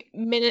really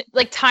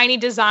like tiny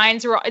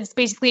designs where it's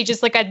basically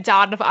just like a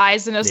dot of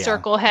eyes and a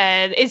circle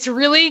head. It's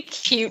really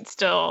cute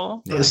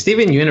still. Yeah.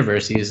 Steven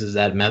Universe uses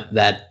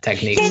that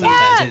technique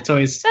sometimes. It's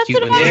always that's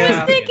cute what I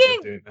was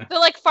thinking. The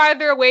like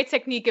farther away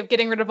technique of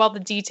getting rid of all the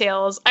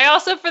details. I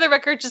also, for the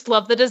record, just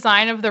love the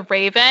design of the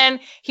Raven.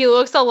 He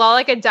looks a lot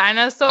like a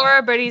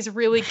dinosaur, but he's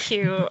really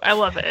cute. I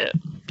love it.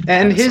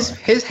 And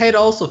his head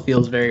also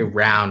feels very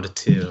round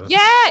too.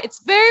 Yeah,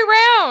 it's very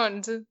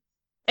round.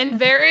 And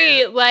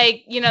very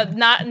like,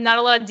 not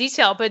a lot of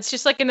detail, but it's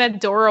just like an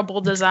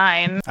adorable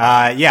design.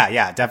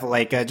 Yeah,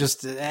 definitely. Like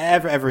just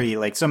every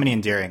like so many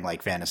endearing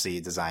like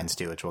fantasy designs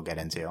too, which we'll get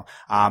into.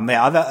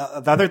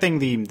 The other thing,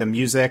 the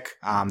music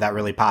that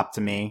really popped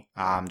to me,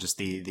 just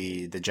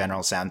the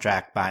general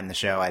soundtrack behind the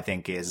show, I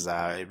think is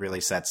it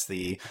really sets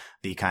the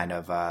kind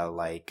of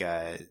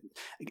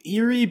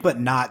eerie but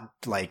not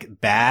like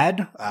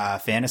bad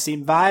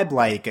fantasy vibe,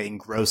 like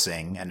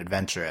engrossing and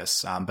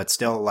adventurous, but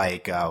still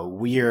like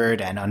weird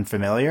and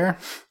unfamiliar.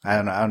 I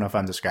don't know if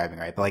I'm describing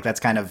right, but like that's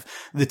kind of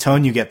the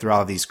tone you get through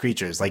all of these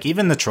creatures. Like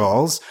even the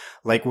trolls,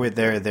 like where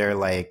they're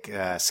like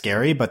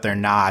scary, but they're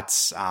not.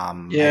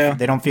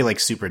 They don't feel like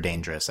super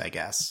dangerous, I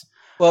guess.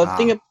 Well,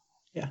 think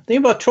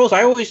about trolls.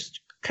 I always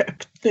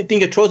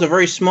think of trolls are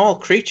very small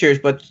creatures,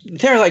 but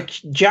they're like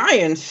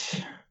giants.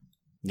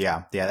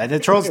 Yeah. The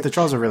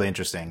trolls are really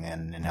interesting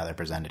in how they're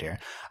presented here.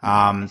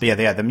 But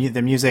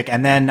the music.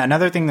 And then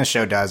another thing the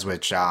show does,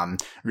 which,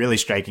 really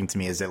striking to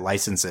me is it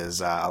licenses,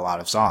 a lot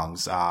of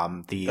songs.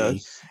 Over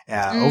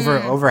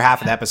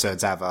half of the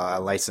episodes have a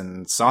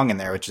licensed song in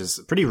there, which is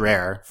pretty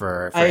rare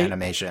for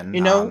animation.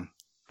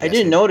 I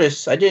didn't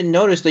notice. Like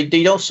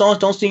songs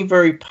don't seem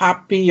very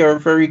poppy or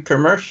very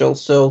commercial.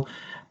 So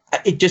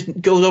it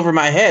just goes over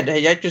my head.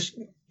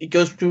 It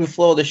goes through the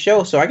flow of the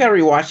show, so I got to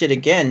rewatch it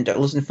again to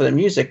listen for the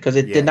music because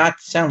it did not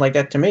sound like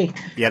that to me.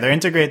 Yeah, they're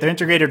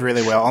integrated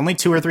really well. Only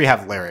 2 or 3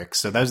 have lyrics,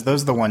 so those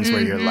are the ones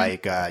where you're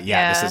like,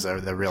 this is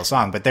the real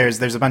song. But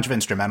there's a bunch of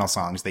instrumental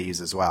songs they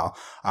use as well.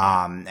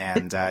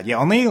 Only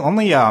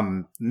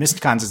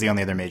Mystcons is the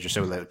only other major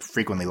show that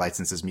frequently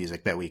licenses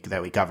music that we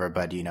cover.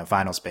 But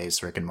Final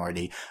Space, Rick and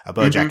Morty,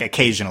 BoJack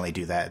occasionally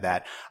do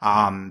that.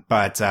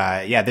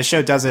 This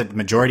show does it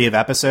majority of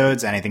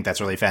episodes, and I think that's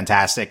really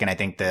fantastic. And I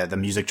think the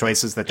music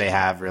choices that they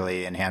have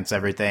really enhance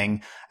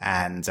everything.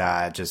 And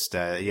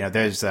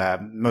there's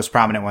most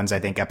prominent ones. I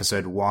think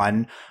episode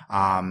 1,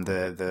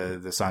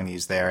 the song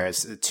used there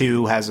is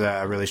 2 has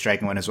a really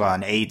striking one as well.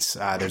 And 8,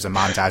 there's a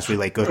montage.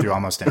 We go through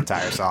almost an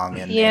entire song.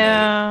 In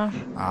 8.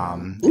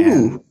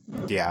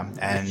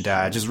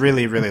 Just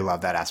really, really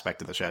love that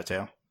aspect of the show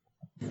too.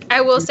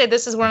 I will say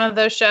this is one of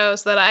those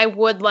shows that I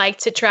would like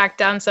to track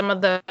down some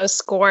of those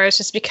scores,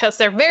 just because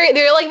they're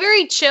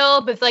very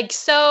chill, but they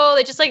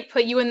just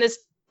put you in this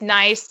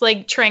nice,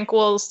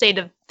 tranquil state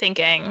of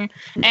thinking,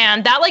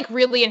 and that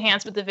really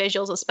enhanced with the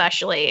visuals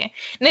especially.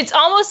 And it's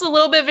almost a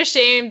little bit of a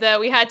shame that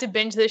we had to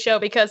binge the show,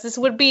 because this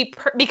would be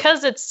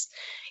because it's,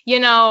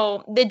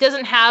 it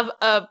doesn't have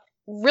a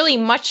really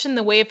much in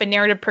the way of a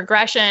narrative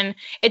progression.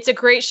 It's a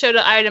great show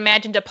to, I'd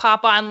imagine, to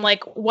pop on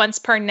once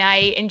per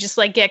night and just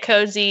get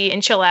cozy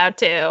and chill out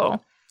to.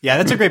 Yeah,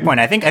 that's a great point.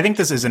 I think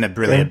this isn't a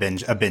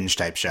binge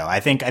type show. I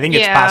think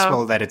it's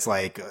possible that it's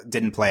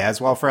didn't play as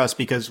well for us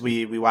because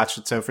we watched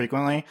it so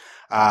frequently.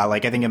 I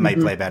think it might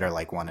play better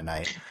one a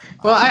night.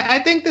 Well, I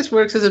think this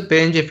works as a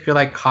binge if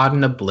you're caught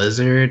in a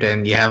blizzard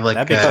and you have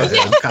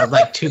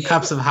 2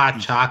 cups of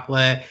hot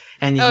chocolate.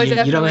 And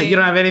you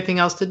don't have anything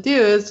else to do.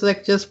 It's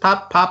just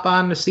pop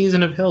on a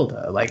season of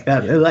Hilda like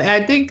that.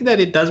 I think that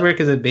it does work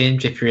as a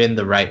binge if you're in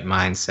the right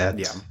mindset.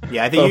 Yeah.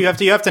 I think you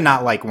have to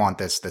not want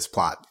this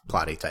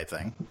plotty type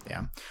thing.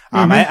 Yeah.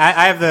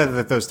 I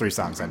have those 3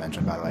 songs I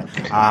mentioned, by the way.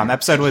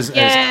 Episode was Lover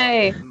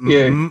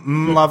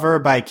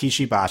by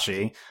Kishi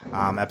Bashi.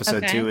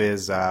 Episode 2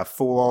 is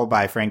Fool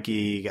by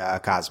Frankie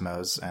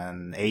Cosmos,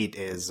 and 8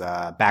 is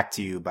Back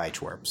to You by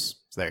Twerps.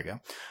 So there you go.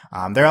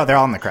 They're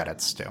all in the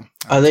credits too.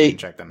 Are they?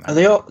 Check them out. Are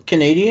they all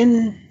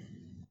Canadian?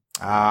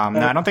 No,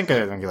 I don't think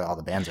all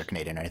the bands are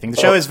Canadian or anything. The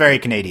show is very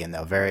Canadian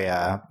though, very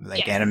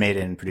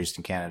animated and produced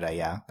in Canada.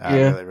 Yeah,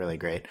 really, really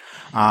great.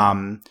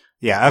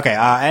 Okay.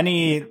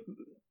 Any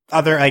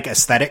other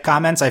aesthetic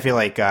comments? I feel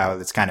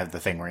it's kind of the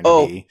thing we're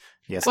going to be.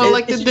 Yes. Well,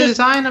 the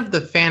design of the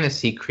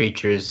fantasy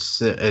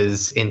creatures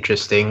is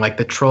interesting.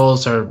 The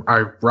trolls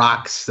are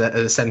rocks,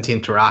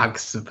 sentient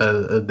rocks,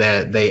 but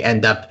they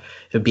end up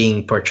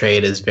being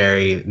portrayed as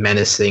very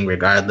menacing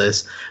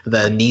regardless.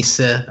 The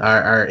Nisa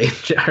are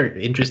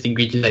interesting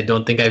creatures I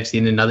don't think I've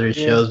seen in other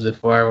shows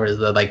before, where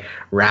they're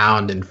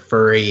round and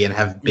furry and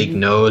have big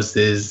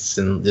noses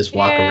and just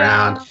walk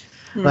around.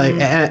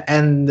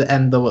 And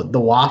the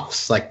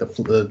wafts, I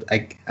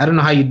don't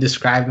know how you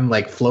describe them,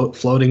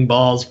 floating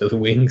balls with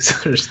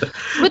wings or stuff.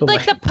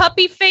 With the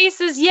puppy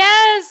faces,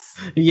 yes.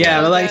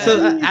 Yeah,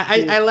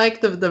 I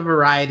like the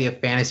variety of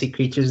fantasy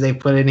creatures they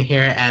put in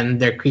here, and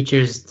they're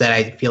creatures that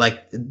I feel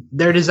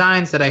they're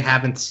designs that I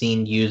haven't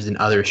seen used in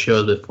other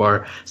shows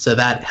before, so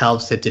that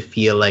helps it to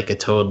feel like a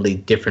totally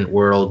different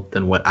world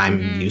than what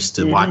I'm used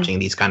to watching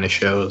these kind of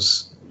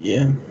shows.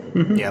 Yeah.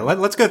 Yeah,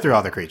 let's go through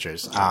all the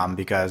creatures,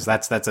 because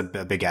that's a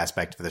big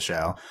aspect of the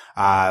show.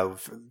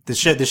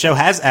 The show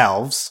has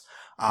elves,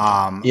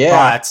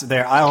 but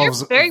they're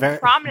elves very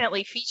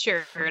prominently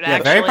featured.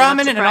 Yeah, very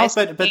prominent, and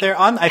also, but they're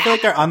I feel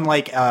they're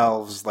unlike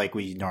elves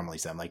we normally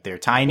see them. They're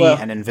tiny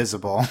and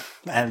invisible,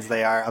 and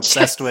they are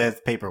obsessed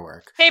with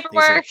paperwork.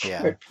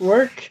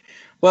 Paperwork.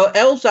 Well,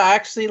 elves are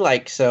actually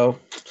so.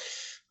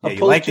 Yeah,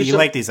 you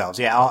like these elves.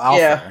 Yeah,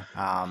 Alpha.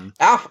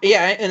 Alpha,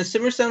 and a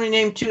similar sounding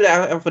name too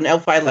of an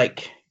elf I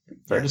like.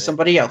 To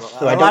somebody else.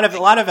 So a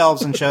lot of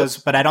elves in shows,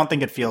 but I don't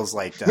think it feels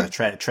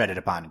treaded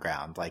upon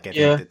ground. I think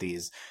that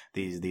these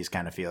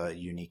kind of feel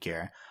unique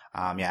here.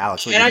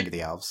 Alex, what do you think of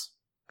the elves?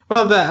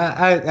 Well,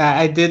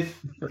 I did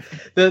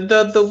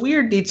the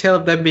weird detail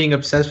of them being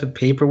obsessed with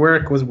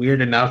paperwork was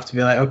weird enough to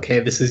be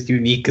okay, this is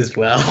unique as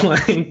well.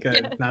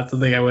 Not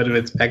something I would have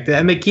expected,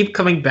 and they keep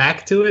coming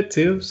back to it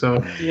too,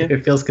 so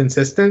it feels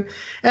consistent.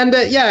 And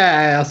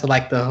I also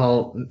like the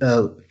whole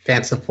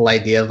fanciful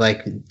idea of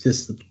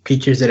just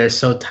creatures that are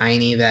so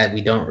tiny that we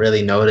don't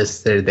really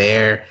notice they're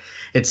there,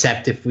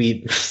 except if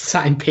we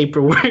sign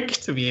paperwork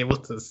to be able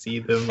to see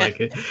them.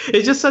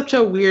 It's just such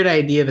a weird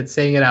idea that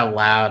saying it out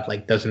loud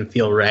doesn't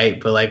feel right,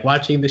 but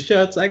watching the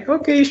show, it's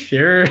okay,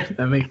 sure,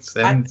 that makes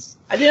sense.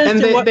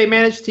 They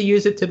managed to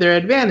use it to their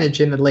advantage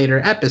in the later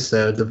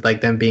episodes of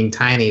them being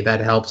tiny.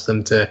 That helps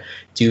them to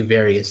do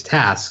various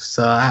tasks.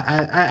 So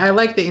I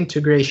like the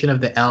integration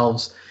of the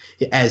elves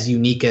as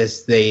unique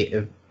as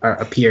they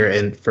appear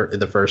in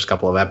the first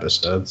couple of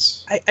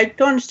episodes. I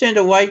don't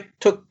understand why it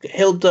took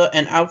Hilda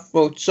and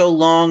Outvote so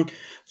long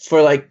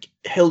for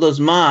Hilda's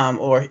mom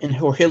or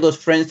Hilda's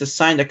friends to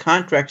sign the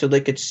contract so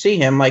they could see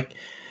him.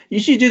 You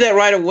should do that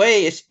right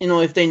away.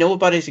 If they know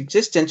about his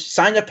existence,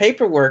 sign the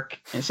paperwork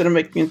instead of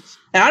making.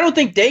 And I don't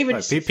think David.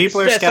 Look,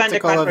 people are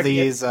skeptical of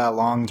these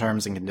long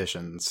terms and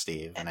conditions,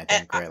 Steve, and I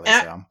think rightly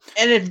so.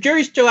 And if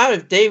jury's still out,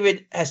 if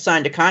David has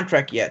signed a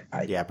contract yet,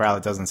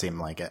 probably doesn't seem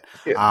like it.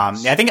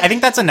 I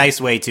think that's a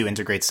nice way to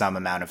integrate some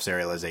amount of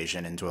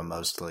serialization into a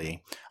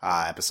mostly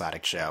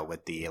episodic show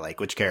with the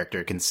which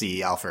character can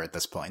see Alpha at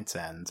this point,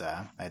 and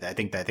I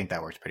think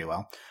that works pretty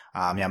well.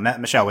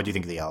 Michelle, what do you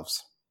think of the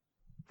elves?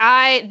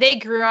 They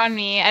grew on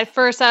me. At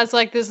first I was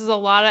like, this is a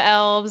lot of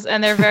elves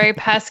and they're very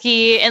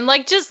pesky and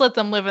like just let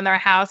them live in their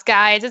house,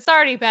 guys. It's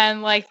already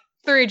been like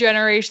 3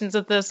 generations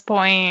at this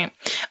point.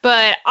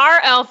 But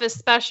our elf is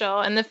special,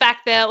 and the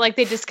fact that like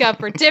they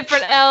discover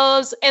different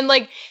elves and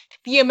like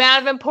the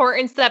amount of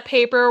importance that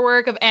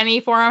paperwork of any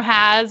form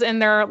has in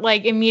their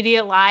like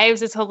immediate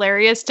lives is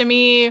hilarious to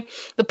me.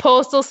 The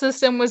postal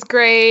system was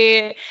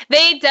great.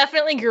 They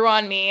definitely grew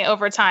on me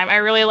over time. I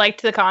really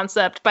liked the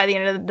concept by the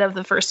end of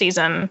the first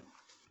season.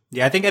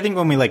 Yeah, I think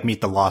when we like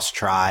meet the Lost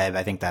Tribe,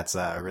 I think that's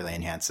really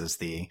enhances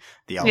the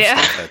elf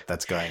stuff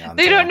that's going on.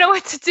 They don't know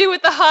what to do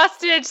with the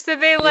hostage, so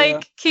they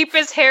like keep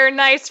his hair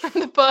nice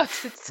from the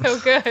books. It's so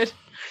good.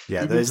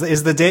 Yeah,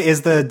 is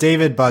the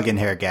David bug in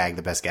hair gag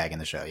the best gag in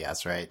the show?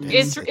 Yes, right.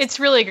 It's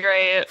really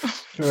great.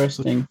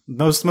 Interesting.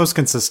 Most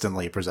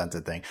consistently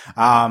presented thing.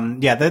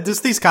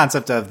 There's these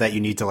concept of that you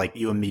need to like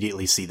you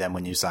immediately see them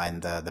when you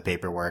sign the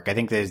paperwork. I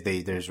think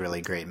there's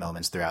really great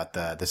moments throughout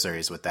the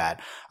series with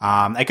that.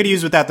 I could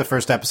use without the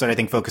first episode. I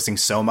think focusing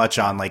so much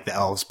on like the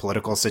elves'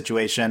 political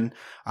situation.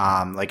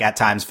 Like at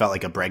times felt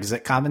like a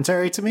Brexit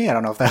commentary to me. I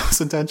don't know if that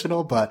was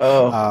intentional, but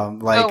wow.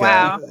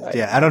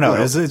 I don't know.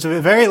 It's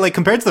very like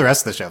compared to the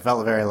rest of the show, it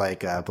felt very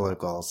like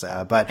political.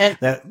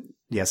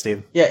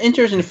 Steve. Yeah,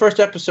 interesting. The first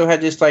episode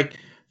had this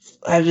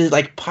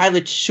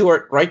pilot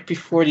short right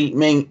before the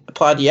main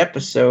plot of the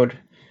episode.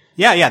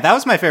 Yeah, that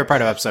was my favorite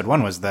part of episode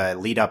 1 was the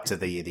lead up to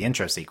the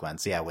intro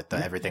sequence. Yeah, with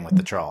everything with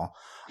the troll.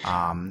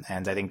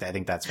 And I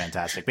think that's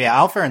fantastic. But yeah,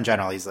 Alpha in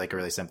general, he's like a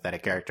really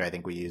sympathetic character. I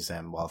think we use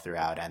him well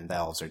throughout, and the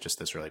elves are just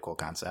this really cool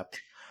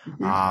concept.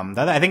 Mm-hmm.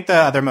 I think the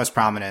other most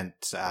prominent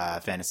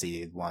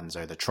fantasy ones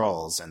are the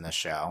trolls in this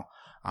show.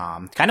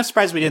 Kind of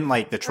surprised we didn't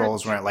like the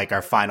trolls weren't like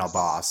our final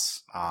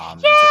boss.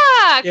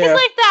 Because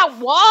like that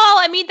wall,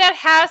 I mean, that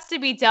has to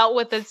be dealt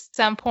with at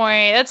some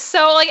point. That's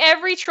so like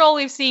every troll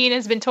we've seen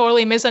has been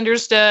totally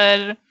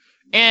misunderstood.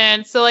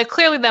 And so like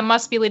clearly that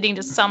must be leading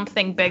to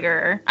something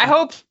bigger. I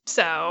hope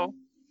so.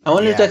 I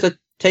wonder if that's a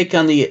take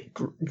on the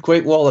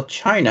Great Wall of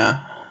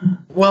China.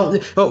 Well,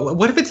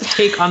 what if it's a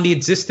take on the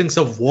existence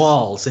of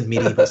walls in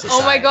medieval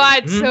society? Oh my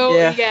god, so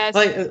yes.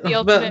 Like,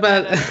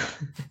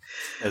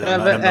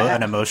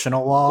 an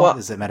emotional wall? Well,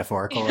 is it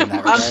metaphorical in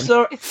that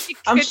regard?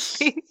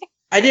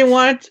 I didn't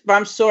want it, but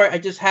I'm sorry. I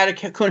just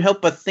couldn't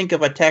help but think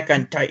of Attack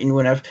on Titan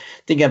when I was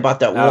thinking about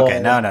that wall. Okay,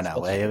 no.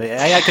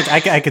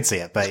 I could see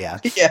it, but yeah.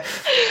 Yeah.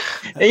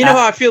 And you know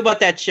how I feel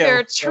about that show. There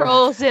are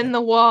trolls in the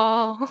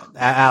wall.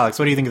 Alex,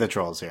 what do you think of the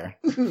trolls here?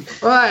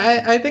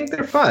 Well, I think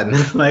they're fun.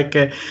 Like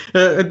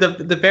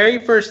the very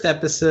first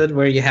episode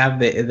where you have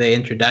the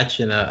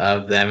introduction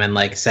of them and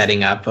like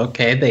setting up.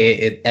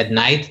 Okay, at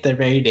night they're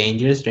very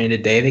dangerous. During the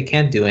day they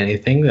can't do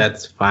anything.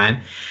 That's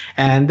fine.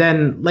 And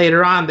then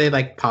later on they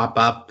like pop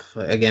up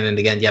again and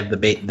again. You have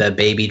the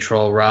baby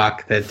troll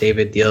Rock that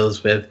David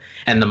deals with,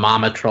 and the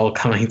mama troll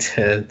coming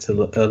to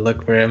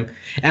look for him.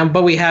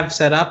 But we have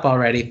set up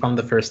already from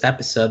the first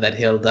episode that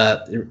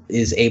Hilda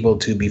is able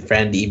to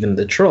befriend even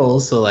the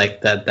trolls, so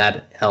like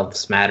that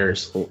helps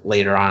matters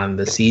later on in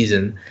the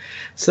season.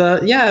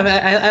 So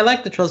yeah, I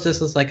like the trolls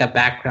just as like a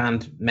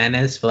background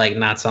menace, but like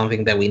not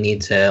something that we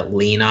need to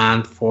lean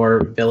on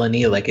for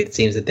villainy. Like it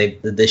seems that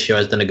this show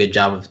has done a good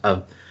job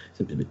of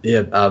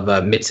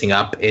mixing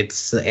up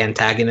its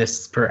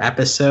antagonists per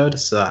episode,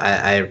 so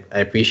I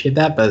appreciate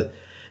that. But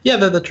yeah,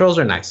 the trolls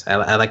are nice.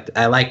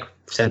 I like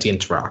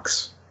sentient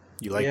rocks.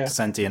 You like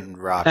sentient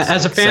rocks.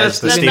 As a fan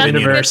of the Steven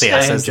Universe,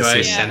 I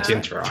enjoy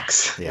sentient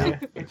rocks. Yeah.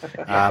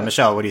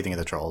 Michelle, what do you think of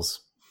the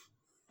trolls?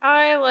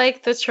 I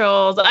like the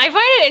trolls. I find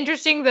it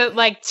interesting that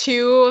like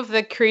 2 of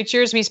the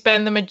creatures we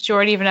spend the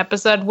majority of an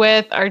episode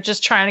with are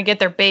just trying to get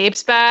their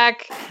babes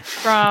back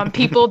from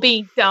people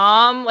being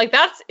dumb. Like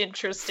that's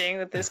interesting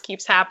that this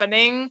keeps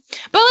happening.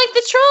 But like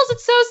the trolls,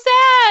 it's so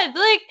sad.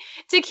 Like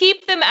to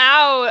keep them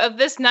out of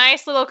this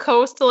nice little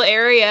coastal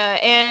area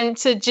and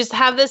to just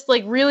have this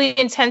like really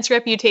intense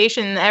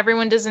reputation that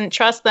everyone doesn't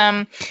trust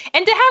them.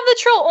 And to have the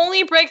troll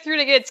only break through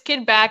to get its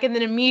kid back and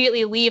then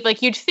immediately leave,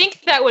 like you'd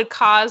think that would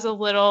cause a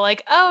little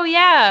like, oh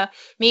yeah,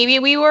 maybe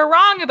we were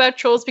wrong about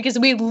trolls because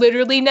we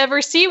literally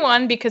never see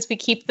one because we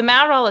keep them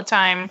out all the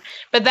time.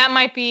 But that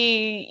might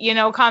be,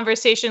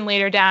 conversation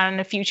later down in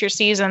a future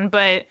season.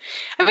 But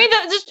I mean,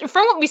 that just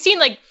from what we've seen,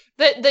 like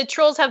the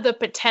trolls have the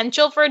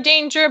potential for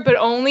danger, but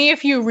only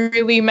if you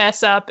really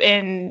mess up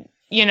in,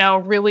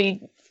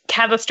 really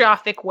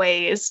catastrophic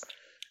ways.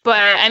 But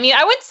I mean,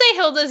 I wouldn't say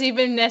Hilda's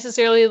even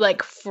necessarily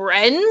like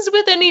friends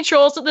with any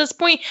trolls at this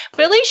point,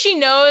 but at least she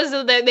knows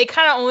that they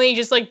kind of only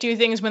just like do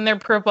things when they're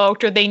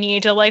provoked or they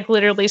need to like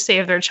literally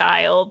save their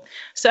child.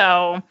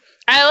 So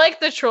I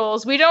like the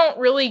trolls. We don't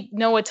really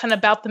know a ton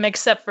about them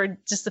except for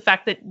just the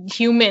fact that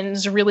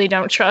humans really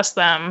don't trust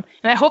them.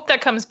 And I hope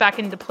that comes back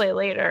into play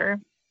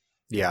later.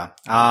 Yeah.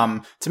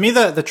 To me,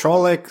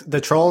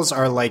 the trolls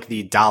are like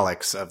the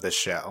Daleks of this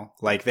show.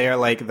 Like they're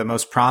like the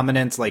most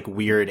prominent, like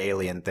weird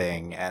alien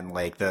thing and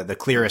like the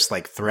clearest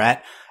like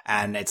threat.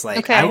 And it's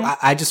like, okay.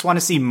 I just want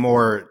to see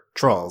more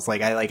trolls. I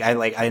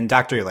in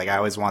Doctor Who, like I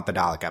always want the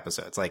Dalek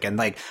episodes. Like, and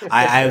like,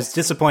 I was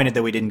disappointed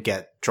that we didn't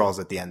get trolls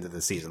at the end of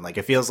the season. Like,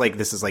 it feels like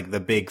this is like the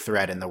big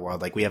threat in the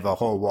world. Like, we have a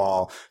whole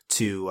wall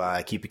to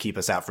keep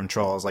us out from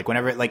trolls. Like,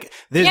 whenever, like,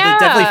 it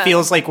definitely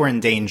feels like we're in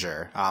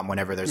danger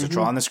whenever there's a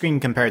troll on the screen,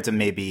 compared to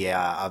maybe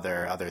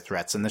other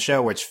threats in the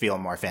show, which feel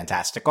more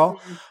fantastical.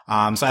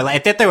 So I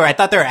thought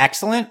they were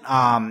excellent.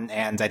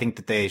 And I think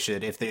that they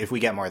should, if we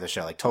get more of the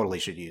show, like, totally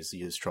should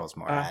use trolls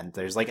more. And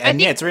there's like,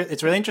 and it's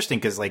really interesting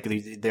because like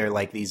they're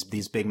like these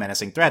big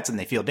menacing threats, and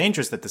they feel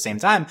dangerous. At the same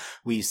time,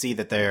 we see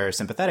that they're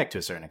sympathetic to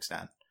a certain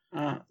extent.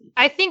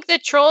 I think the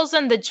trolls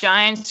and the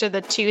giants are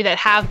the two that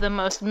have the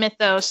most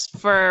mythos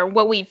for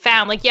what we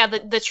found. Like, yeah,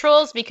 the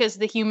trolls because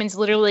the humans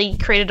literally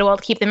created a wall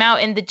to keep them out,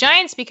 and the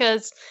giants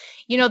because,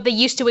 you know, they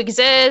used to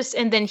exist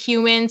and then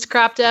humans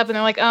cropped up and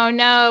they're like, oh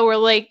no,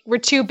 we're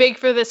too big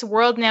for this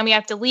world now, we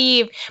have to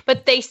leave.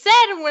 But they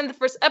said in one of the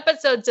first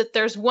episodes that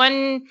there's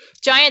one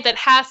giant that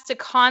has to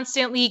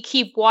constantly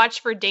keep watch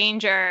for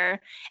danger,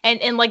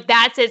 and like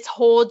that's its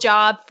whole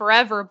job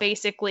forever,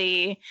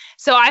 basically.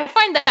 So I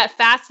find that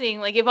fascinating.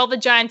 Like, if all the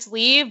giants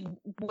leave,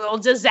 will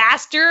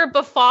disaster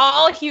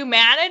befall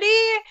humanity?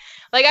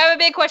 Like, I have a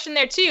big question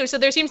there too. So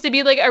there seems to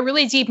be like a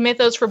really deep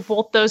mythos for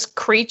both those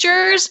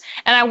creatures,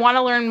 and I want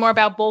to learn more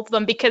about both of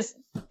them because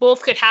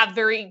both could have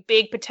very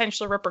big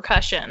potential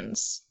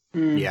repercussions.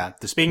 Yeah.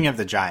 Speaking of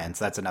the giants,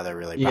 that's another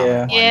really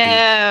prominent one.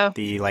 Yeah.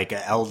 The like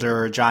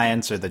elder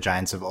giants, or the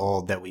giants of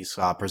old that we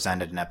saw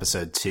presented in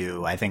episode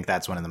 2. I think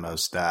that's one of the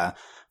most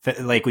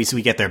like we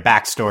get their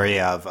backstory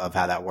of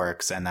how that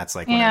works, and that's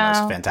like one of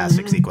the most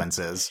fantastic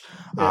sequences.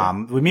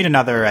 We meet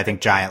another, I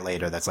think, giant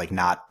later that's like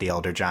not the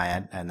elder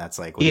giant, and that's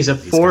like he's a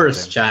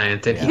forest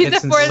giant, and he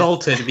gets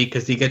insulted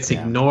because he gets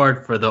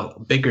ignored for the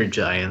bigger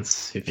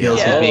giants. He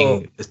feels he's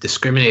being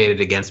discriminated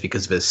against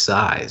because of his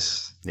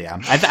size. Yeah,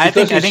 I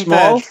think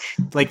that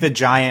like the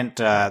giant,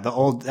 the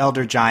old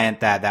elder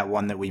giant, that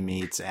one that we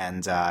meet,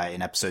 and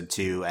in episode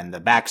 2, and the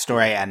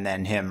backstory, and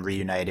then him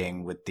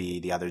reuniting with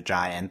the other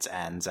giant,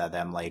 and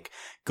them like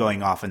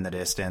going off in the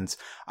distance.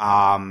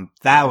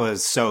 That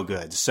was so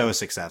good, so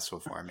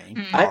successful for me.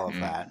 All of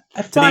that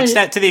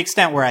to the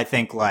extent where I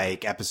think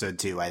like episode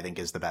 2, I think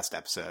is the best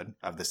episode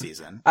of the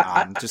season.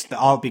 Just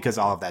all because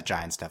all of that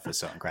giant stuff was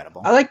so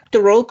incredible. I like the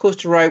roller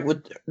coaster ride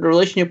with the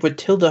relationship with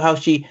Tilda, how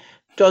she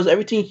does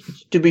everything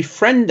to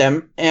befriend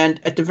them,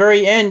 and at the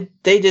very end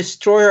they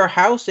destroy her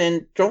house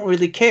and don't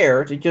really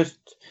care. They just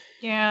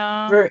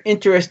very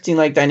interesting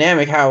like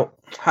dynamic how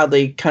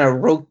they kind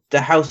of wrote the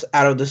house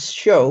out of the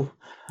show.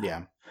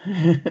 Yeah.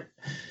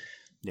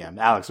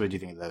 Alex, what do you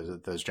think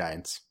of those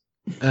giants?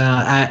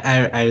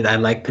 I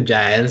like the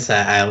giants.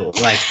 I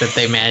like that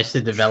they managed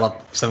to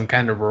develop some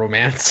kind of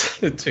romance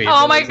between them.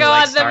 Oh my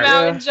god, like the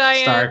mountain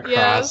giant!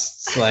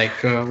 Star-crossed, like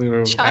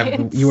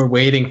you were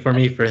waiting for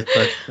me for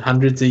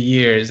hundreds of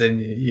years,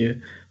 and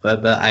you.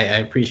 But I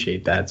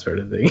appreciate that sort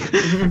of thing.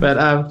 But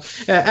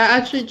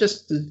actually,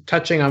 just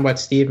touching on what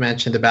Steve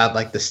mentioned about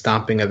like the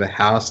stomping of the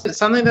house,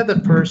 something that the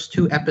first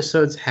 2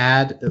 episodes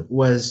had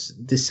was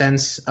the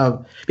sense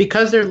of,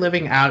 because they're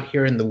living out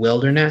here in the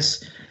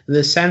wilderness,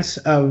 the sense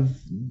of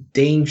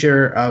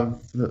danger of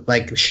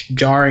like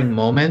jarring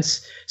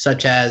moments,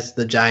 such as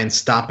the giant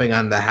stomping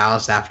on the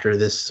house after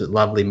this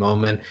lovely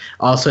moment.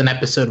 Also in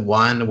episode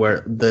 1,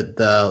 where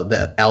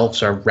the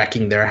elves are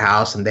wrecking their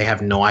house and they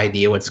have no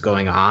idea what's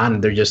going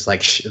on. They're just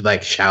like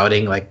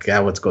shouting like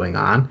what's going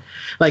on.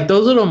 Like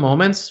those little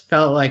moments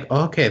felt like,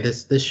 okay,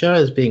 this show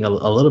is being a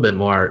little bit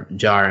more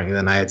jarring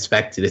than I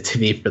expected it to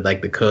be for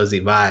like the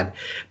cozy vibe.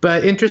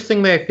 But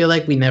interestingly, I feel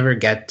like we never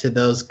get to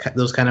those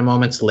kind of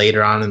moments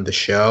later on in the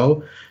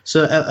show.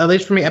 So at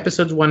least for me,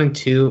 episodes 1 and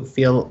 2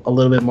 feel a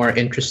little bit more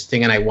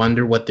interesting, and I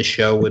wonder what the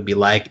show would be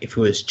like if it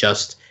was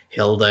just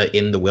Hilda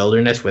in the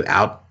wilderness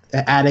without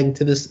adding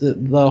to this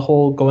the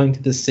whole going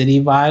to the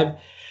city vibe.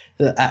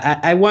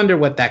 I wonder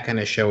what that kind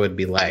of show would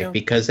be like,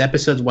 because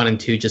episodes 1 and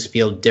 2 just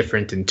feel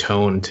different in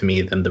tone to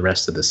me than the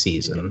rest of the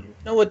season.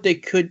 You know what they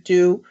could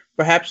do?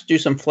 Perhaps do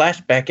some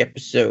flashback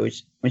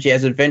episodes when she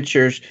has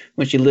adventures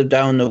when she lived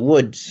out in the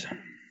woods.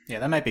 Yeah,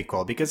 that might be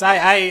cool, because I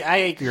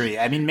agree.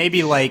 I mean,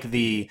 maybe like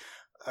the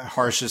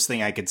harshest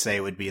thing I could say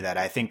would be that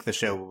I think the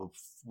show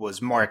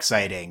was more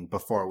exciting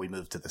before we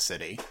moved to the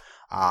city.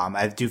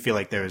 I do feel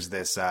like there was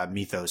this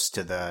mythos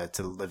to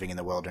living in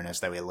the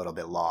wilderness that we a little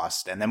bit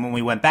lost, and then when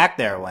we went back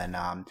there, when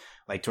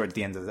like towards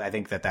the end of I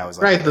think that was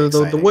like, right,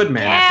 the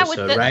Woodman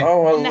episode,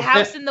 right? In the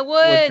house in the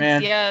woods,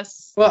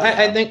 yes. Well,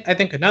 I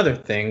think another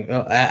thing.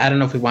 I don't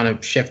know if we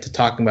want to shift to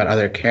talking about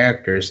other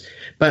characters,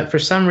 but for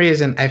some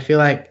reason, I feel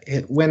like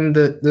when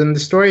the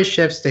story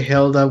shifts to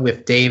Hilda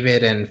with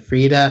David and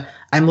Frida,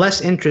 I'm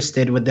less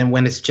interested with them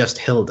when it's just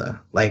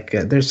Hilda. Like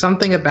there's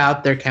something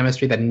about their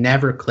chemistry that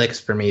never clicks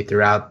for me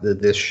throughout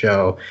this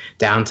show,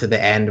 down to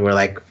the end where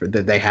like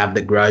they have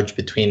the grudge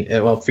between.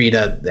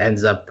 Frida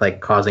ends up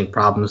like causing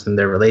problems in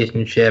their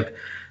relationship.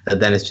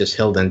 Then it's just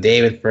Hilda and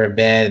David for a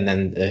bit, and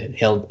then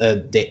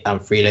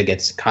Frida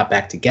gets caught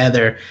back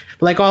together.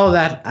 But like all of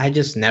that, I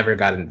just never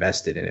got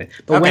invested in it.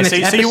 But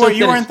okay, so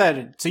you weren't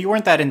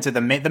that into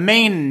the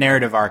main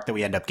narrative arc that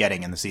we end up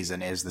getting in the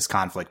season is this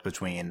conflict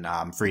between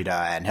Frida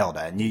and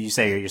Hilda, and you're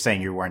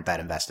saying you weren't that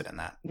invested in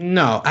that.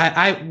 No,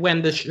 I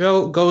when the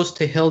show goes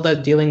to Hilda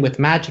dealing with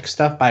magic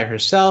stuff by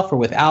herself or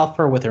with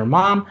Alpha or with her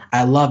mom,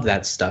 I love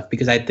that stuff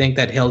because I think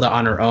that Hilda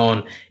on her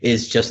own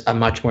is just a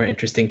much more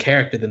interesting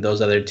character than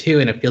those other two,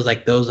 and it feels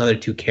like those other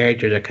two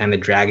characters are kind of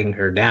dragging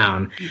her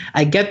down.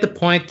 I get the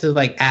point to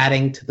like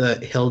adding to the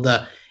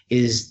Hilda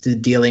is to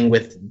dealing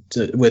with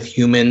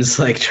humans,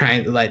 like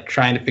trying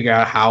to figure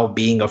out how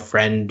being a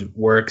friend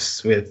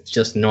works with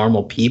just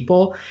normal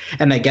people.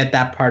 And I get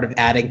that part of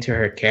adding to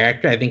her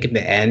character. I think in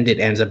the end, it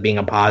ends up being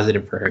a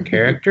positive for her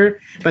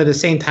character. But at the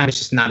same time, it's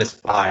just not as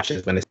flash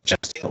as when it's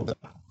just Hilda.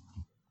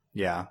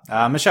 Yeah.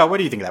 Michelle, what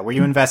do you think of that? Were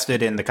you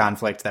invested in the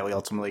conflict that we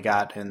ultimately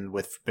got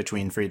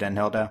between Frida and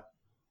Hilda?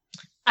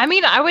 I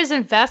mean, I was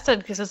invested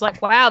because it's like,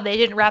 wow, they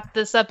didn't wrap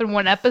this up in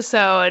one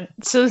episode.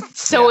 So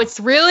yeah.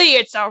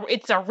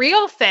 It's a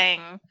real thing.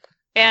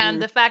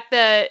 And the fact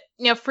that,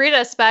 Frida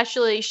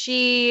especially,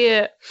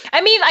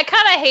 I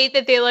kind of hate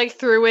that they like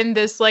threw in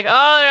this like, oh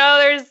no,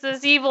 there's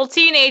this evil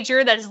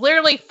teenager that's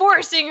literally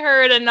forcing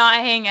her to not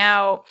hang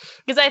out.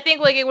 Because I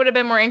think like it would have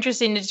been more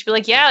interesting to just be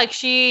like, yeah, like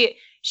she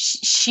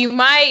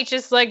might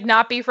just like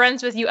not be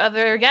friends with you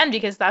ever again,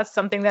 because that's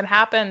something that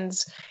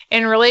happens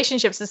in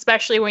relationships,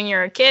 especially when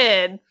you're a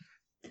kid.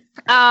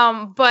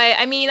 But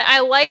I mean,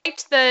 I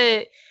liked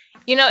that,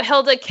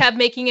 Hilda kept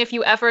making a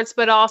few efforts,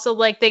 but also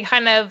like they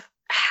kind of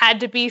had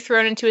to be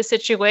thrown into a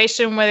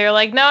situation where they're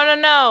like,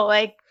 no,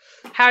 like,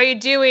 how are you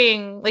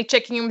doing? Like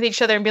checking in with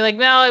each other and be like,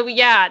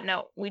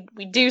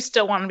 we do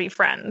still want to be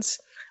friends.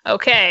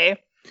 Okay.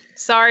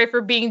 Sorry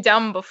for being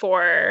dumb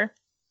before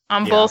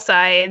on both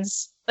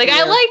sides. Like, yeah.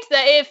 I liked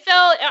that. It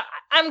felt,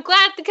 I'm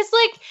glad because,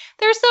 like,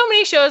 there's so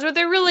many shows where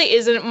there really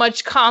isn't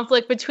much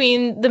conflict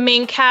between the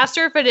main cast,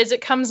 or if it is, it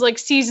comes, like,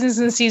 seasons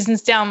and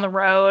seasons down the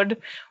road,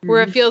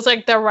 where it feels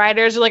like the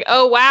writers are like,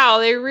 oh, wow,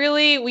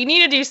 we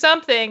need to do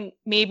something.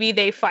 Maybe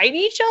they fight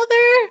each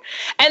other.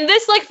 And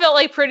this, like, felt,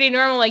 like, pretty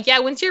normal. Like, yeah,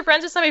 once you're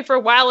friends with somebody for a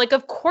while, like,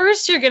 of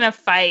course you're gonna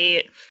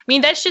fight. I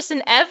mean, that's just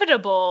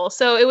inevitable.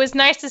 So it was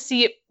nice to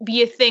see it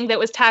be a thing that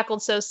was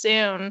tackled so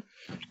soon.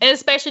 And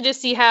especially to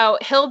see how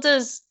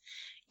Hilda's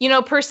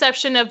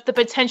perception of the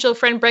potential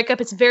friend breakup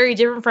is very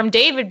different from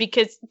David,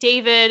 because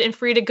David and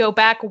Frida go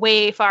back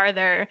way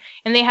farther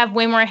and they have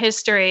way more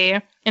history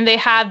and they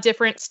have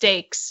different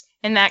stakes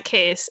in that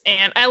case.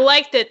 And I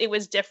like that it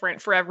was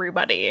different for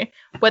everybody,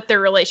 what their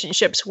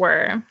relationships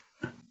were.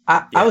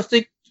 I was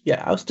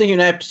thinking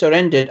the episode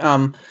ended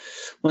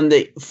when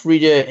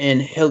Frida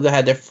and Hilda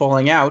had their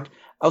falling out.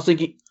 I was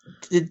thinking,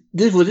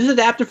 was this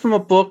adapted from a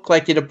book?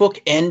 Like, did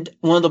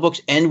one of the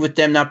books end with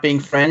them not being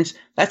friends?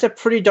 That's a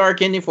pretty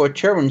dark ending for a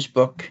children's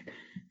book.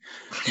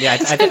 Yeah, I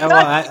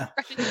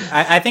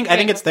think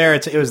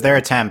it was their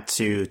attempt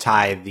to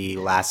tie the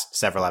last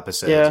several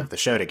episodes of the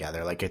show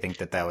together. Like, I think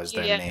that was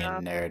their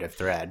main narrative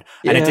thread,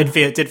 and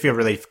it did feel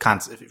really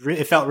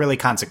it felt really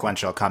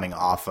consequential coming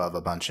off of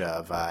a bunch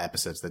of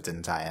episodes that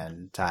didn't tie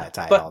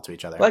it all to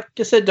each other. Like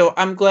I said, though,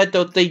 I'm glad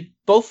though they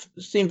both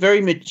seemed very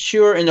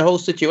mature in the whole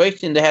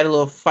situation. They had a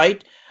little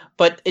fight,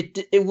 but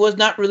it was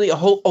not really a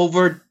whole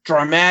over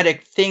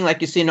dramatic thing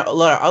like you see in a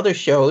lot of other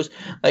shows.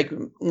 Like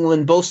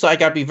when both sides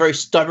got to be very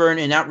stubborn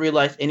and not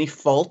realize any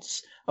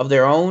faults of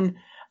their own.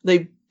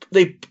 They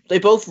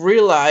both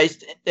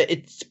realized that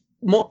it's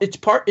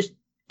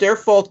their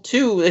fault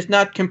too. It's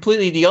not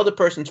completely the other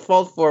person's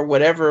fault for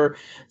whatever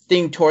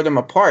thing tore them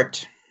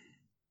apart.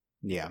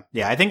 Yeah.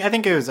 I think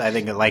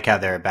I like how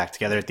they're back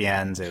together at the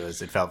end. It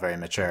felt very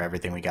mature,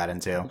 everything we got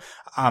into.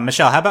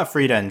 Michelle, how about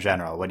Frida in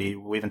general?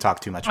 We haven't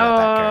talked too much about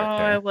that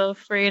character. I love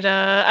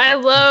Frida. I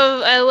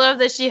love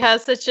that she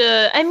has such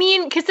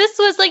because this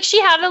was like,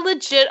 she had a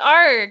legit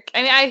arc.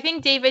 I mean, I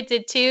think David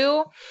did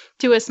too,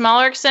 to a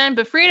smaller extent,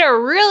 but Frida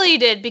really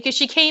did, because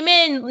she came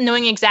in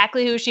knowing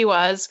exactly who she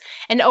was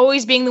and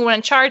always being the one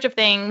in charge of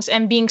things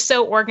and being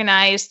so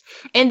organized.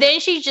 And then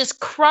she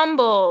just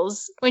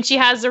crumbles when she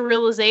has the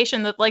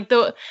realization that like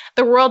the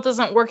world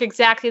doesn't work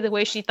exactly the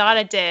way she thought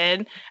it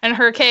did. In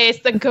her case,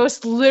 the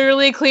ghost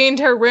literally cleaned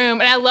her room.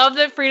 And I love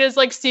that Frida's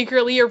like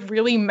secretly a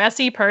really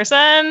messy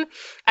person.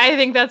 I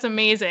think that's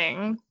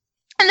amazing.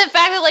 And the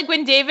fact that, like,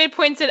 when David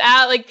points it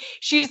out, like,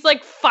 she's,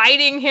 like,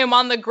 fighting him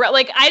on the ground.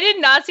 Like, I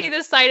did not see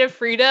this side of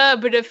Frida,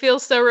 but it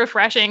feels so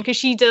refreshing because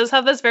she does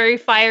have this very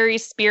fiery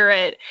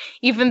spirit,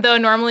 even though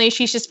normally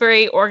she's just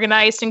very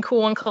organized and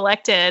cool and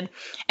collected.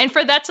 And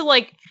for that to,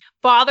 like,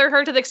 bother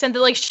her to the extent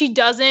that, like, she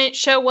doesn't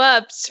show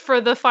up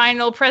for the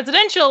final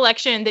presidential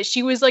election that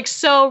she was, like,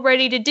 so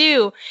ready to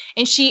do.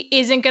 And she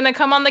isn't going to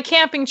come on the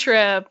camping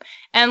trip.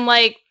 And,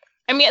 like,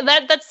 I mean,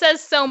 that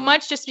says so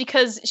much, just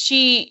because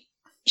she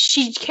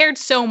cared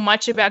so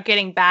much about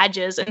getting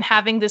badges and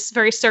having this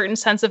very certain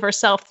sense of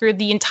herself through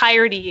the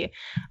entirety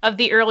of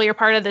the earlier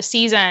part of the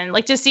season.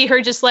 Like, to see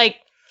her just like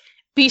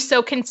be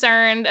so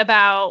concerned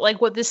about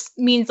like what this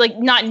means, like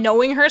not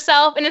knowing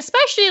herself. And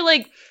especially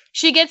like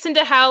she gets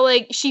into how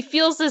like she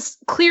feels this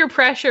clear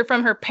pressure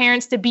from her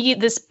parents to be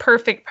this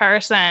perfect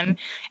person.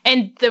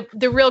 And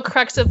the real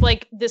crux of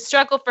like the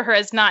struggle for her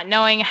is not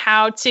knowing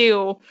how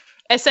to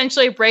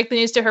essentially break the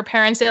news to her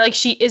parents that like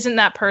she isn't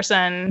that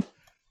person.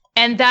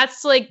 And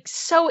that's like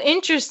so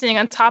interesting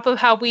on top of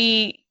how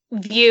we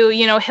view,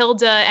 you know,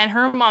 Hilda and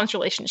her mom's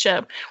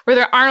relationship, where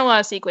there aren't a lot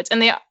of secrets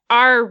and they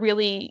are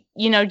really,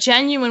 you know,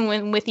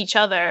 genuine with each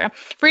other.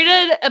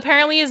 Frida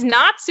apparently is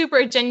not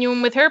super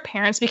genuine with her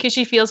parents because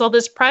she feels all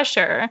this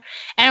pressure.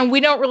 And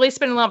we don't really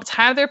spend a lot of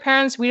time with their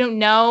parents. We don't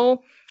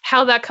know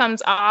how that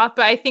comes off.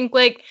 But I think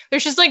like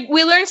there's just like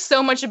we learned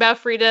so much about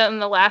Frida in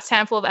the last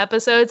handful of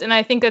episodes. And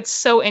I think that's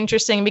so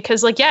interesting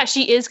because like, yeah,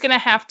 she is going to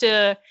have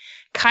to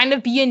kind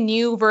of be a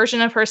new version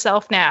of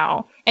herself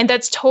now. And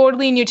that's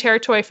totally new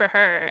territory for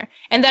her.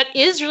 And that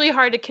is really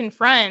hard to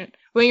confront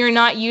when you're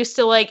not used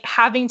to like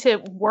having to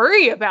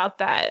worry about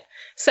that.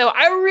 So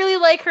I really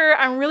like her.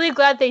 I'm really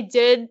glad they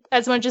did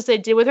as much as they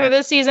did with her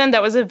this season.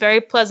 That was a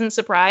very pleasant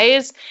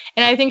surprise.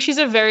 And I think she's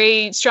a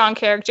very strong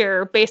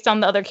character based on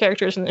the other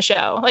characters in the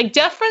show. Like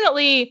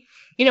definitely,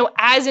 you know,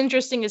 as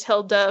interesting as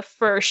Hilda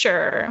for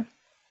sure.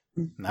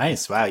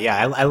 Nice. Wow. Yeah.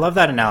 I love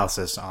that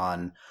analysis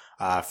on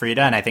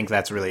Frida, and I think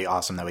that's really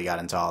awesome that we got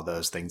into all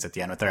those things at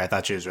the end with her. I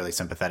thought she was a really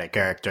sympathetic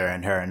character,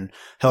 and her and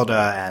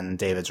Hilda and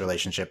David's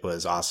relationship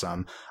was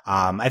awesome.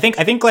 I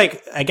think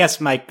like, I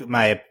guess my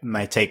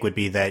take would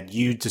be that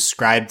you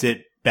described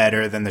it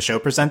better than the show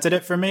presented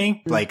it for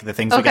me. Like the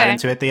things we got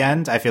into at the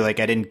end, I feel like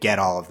I didn't get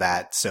all of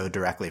that so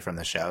directly from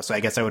the show. So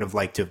I guess I would have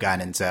liked to have gotten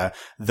into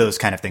those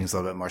kind of things a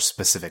little bit more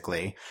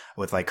specifically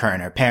with like her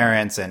and her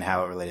parents and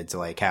how it related to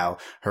like how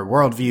her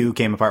worldview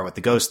came apart with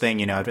the ghost thing.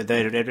 You know,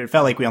 it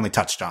felt like we only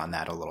touched on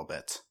that a little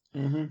bit.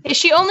 Mm-hmm.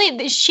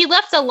 She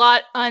left a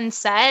lot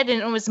unsaid,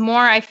 and it was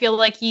more, I feel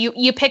like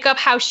you pick up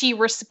how she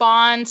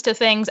responds to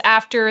things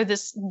after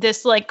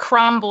this like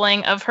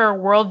crumbling of her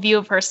worldview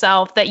of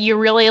herself, that you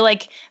really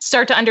like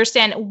start to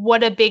understand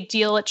what a big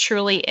deal it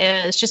truly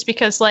is. Just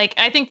because like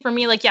I think for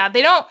me, like, yeah,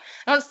 they don't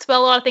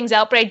spell a lot of things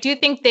out, but I do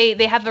think they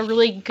have a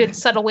really good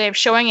subtle way of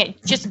showing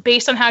it just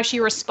based on how she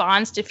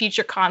responds to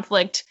future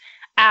conflict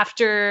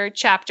after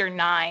chapter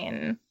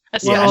 9.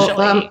 Essentially.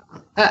 Well,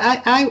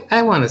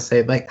 I want to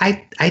say, like,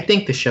 I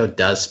think the show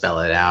does spell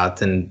it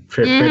out and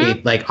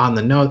pretty, like, on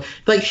the nose.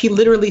 Like, she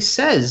literally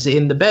says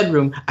in the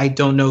bedroom, I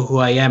don't know who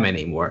I am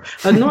anymore.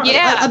 A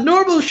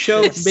normal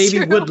show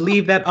maybe would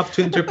leave that up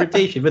to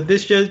interpretation, but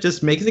this show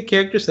just makes the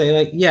character say,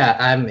 like, yeah,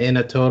 I'm in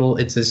a total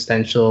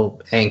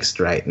existential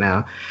angst right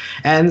now.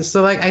 And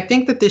so, like, I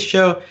think that this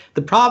show,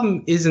 the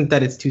problem isn't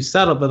that it's too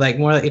subtle, but, like,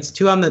 more like it's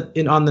too on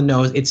the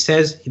nose. It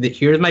says that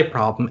here's my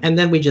problem, and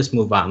then we just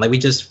move on. Like, we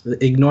just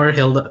ignore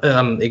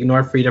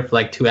Frida for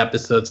like 2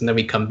 episodes, and then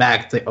we come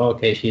back to, oh,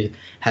 okay, she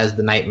has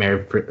the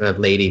nightmare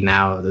lady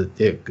now,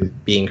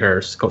 being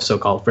her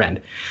so-called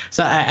friend.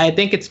 So I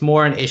think it's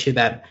more an issue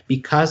that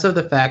because of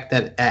the fact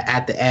that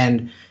at the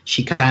end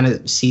she kind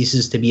of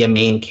ceases to be a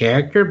main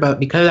character, but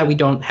because that we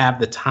don't have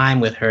the time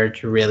with her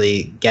to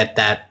really get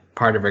that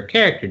part of her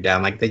character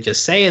down. Like they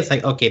just say, it's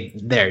like, okay,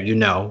 there, you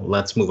know,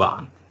 let's move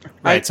on.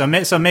 Right. So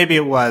maybe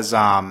it was.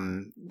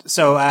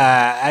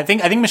 I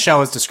think Michelle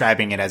was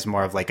describing it as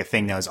more of like a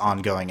thing that was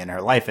ongoing in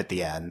her life at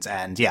the end,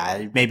 and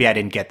yeah, maybe I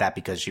didn't get that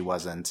because she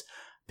wasn't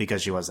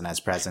as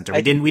present, or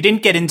we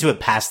didn't get into it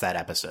past that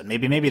episode.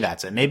 Maybe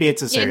that's it. Maybe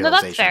it's a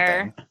serialization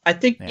thing. I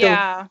think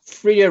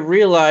Frida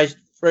realized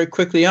very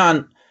quickly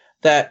on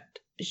that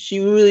she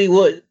really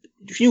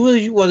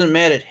wasn't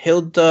mad at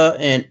Hilda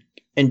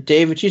and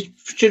David. She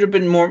should have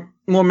been more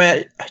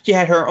mad. She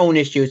had her own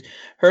issues.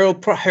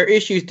 Her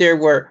issues there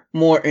were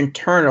more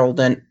internal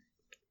than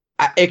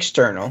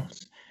external.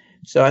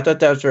 So I thought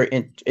that was very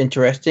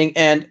interesting,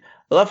 and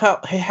I love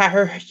how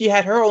she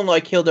had her own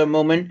like Hilda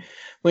moment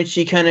when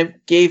she kind of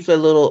gave the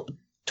little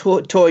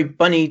toy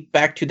bunny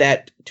back to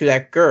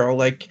that girl,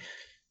 like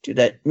to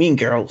that mean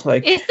girl.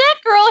 Like, is that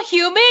girl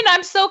human?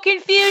 I'm so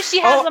confused. She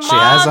has a mom. She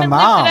has a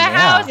mom. Lives in a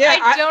house. Yeah.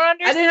 I don't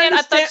understand.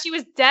 I thought she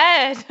was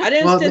dead. I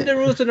didn't understand the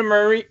rules of the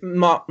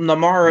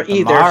Mara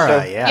either.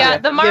 Mara, so. yeah.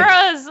 The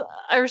Maras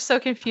are so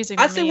confusing.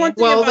 I said one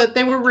thing that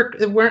they were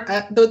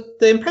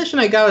the impression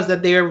I got was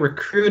that they were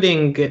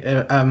recruiting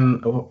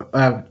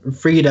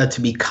Frida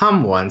to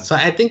become one. So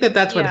I think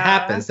that's what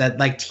happens. That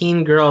like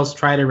teen girls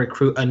try to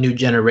recruit a new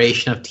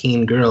generation of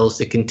teen girls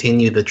to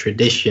continue the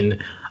tradition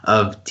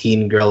of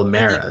teen girl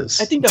Maras.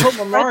 I think the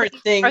whole Mara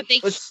thing. Are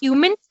they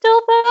human still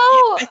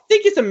though? I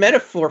think it's a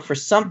metaphor for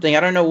something.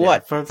 I don't know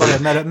what. For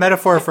a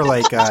metaphor for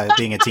like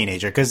being a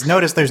teenager. Because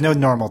notice there's no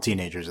normal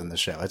teenagers in the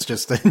show. It's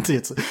just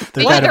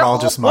they're kind of all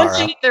just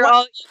Mara. They're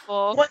all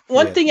evil.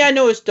 One thing I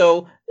noticed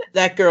though,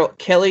 that girl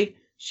Kelly,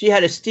 she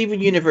had a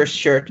Steven Universe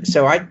shirt,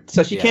 so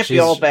she can't be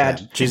all bad.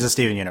 Yeah, she's a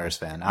Steven Universe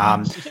fan.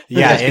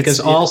 Yes, because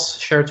all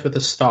shirts with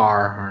a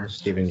star are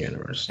Steven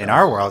Universe. In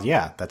our world,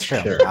 yeah, that's true.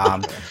 Sure.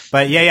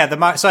 But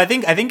yeah. So I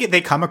think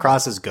they come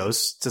across as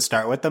ghosts to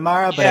start with the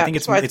Mara, but I think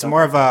it's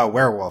more of a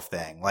werewolf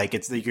thing. Like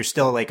you're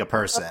still like a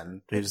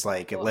person who's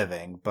like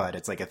living, but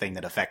it's like a thing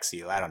that affects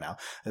you. I don't know.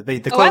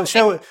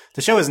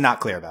 The show is not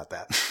clear about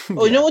that.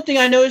 Oh, you know one thing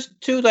I noticed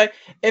too? Like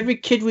every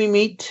kid we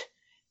meet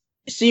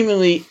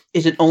seemingly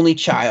is an only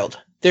child.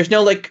 There's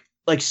no like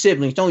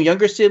siblings, no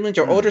younger siblings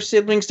or older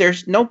siblings.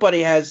 There's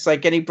nobody has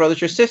like any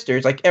brothers or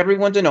sisters. Like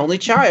everyone's an only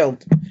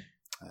child.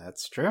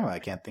 That's true. I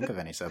can't think of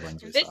any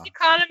siblings. In this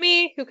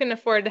economy, who can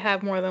afford to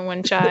have more than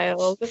one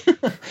child?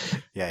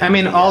 I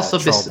mean, also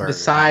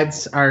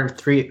besides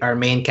our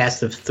main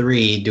cast of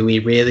 3, do we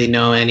really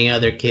know any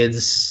other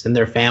kids and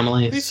their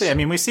families?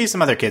 We see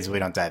some other kids. We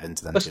don't dive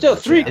into them. But still,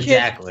 3 kids.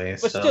 Exactly.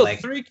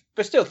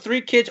 But still,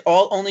 3 kids,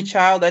 all only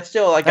child. That's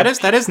still like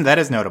that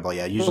is notable.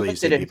 Yeah, usually you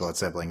see people with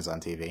siblings on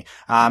TV.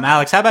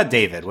 Alex, how about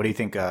David? What do you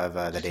think of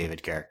the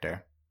David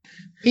character?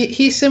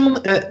 He's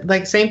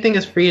similar, same thing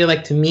as Frida.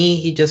 Like to me,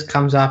 he just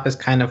comes off as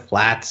kind of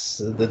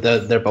flats.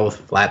 They're both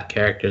flat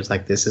characters.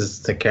 Like this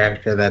is the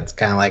character that's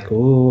kind of like,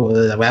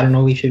 ooh, I don't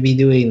know, we should be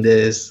doing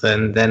this.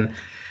 And then,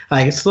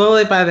 like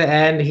slowly by the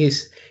end,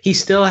 he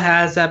still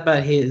has that,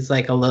 but he's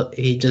like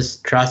he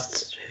just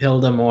trusts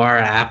Hilda more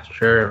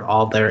after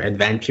all their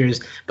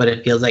adventures. But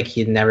it feels like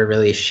he never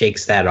really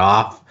shakes that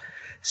off.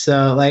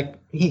 So like.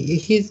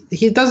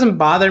 He doesn't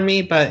bother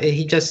me, but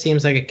he just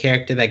seems like a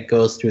character that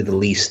goes through the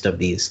least of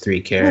these 3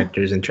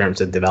 characters in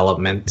terms of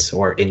development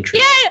or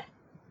interest. Yeah,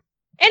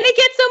 and they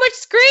get so much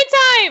screen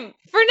time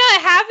for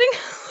not having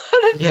a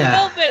lot of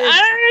development.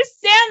 I don't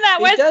understand that.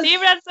 Why does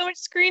David have so much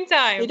screen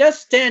time? He does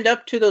stand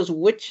up to those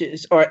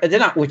witches, or they're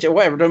not witches,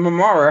 whatever, the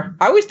Mamara.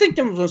 I always think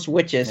them was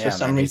witches for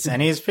some reason.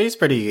 And he's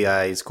pretty,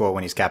 he's cool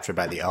when he's captured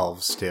by the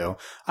elves too.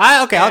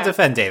 I'll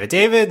defend David.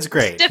 David's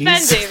great.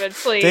 David,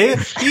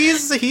 please.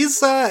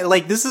 He's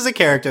like, this is a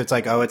character. It's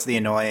like, oh, it's the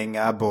annoying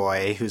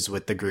boy who's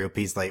with the group.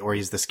 He's like, or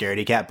he's the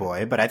scaredy cat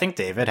boy. But I think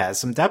David has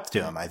some depth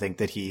to him. I think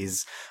that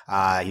he's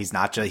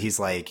not just,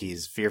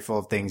 he's fearful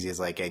of things. He has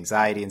like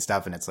anxiety and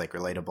stuff, and it's like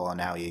relatable. And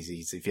now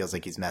he feels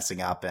like he's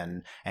messing up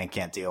and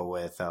can't deal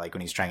with like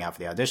when he's trying out for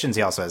the auditions.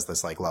 He also has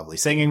this like lovely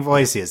singing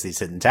voice. He has these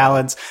hidden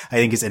talents. I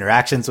think his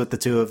interactions with the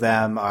two of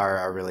them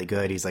are really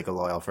good. He's like a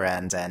loyal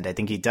friend, and I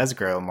think he does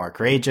grow more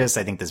courageous.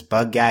 I think this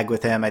bug gag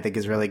with him, I think,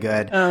 is really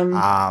good.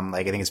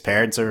 I think his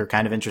parents are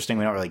kind of interesting.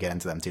 We don't really get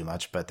into them too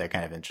much, but they're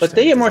kind of interesting. But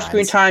they get more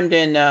screen time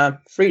than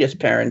Frida's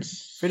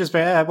parents. Frida's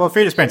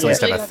parents at least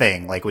have a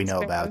thing, like we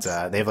know about.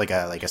 They have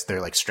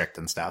they're like strict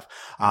and stuff.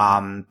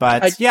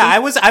 I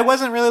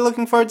wasn't really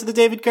looking forward to the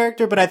David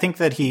character, but I think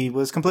that he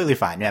was completely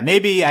fine. Yeah,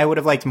 maybe I would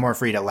have liked more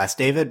Frida, less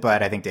David,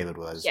 but I think David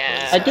was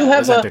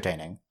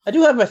entertaining. I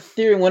do have a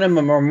theory on one of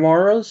my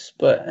Mamoros,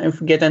 but I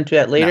can get into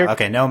that later.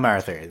 No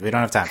Mara theories. We don't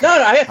have time. No,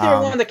 I have theory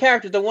on one of the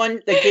characters, the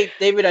one that gave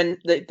David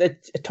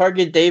that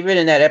targeted David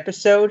in that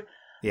episode.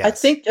 Yes. I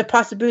think a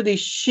possibility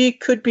she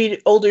could be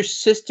the older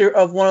sister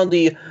of one of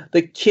the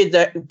kids,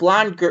 that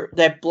blonde girl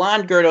that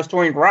was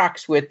throwing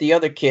rocks with the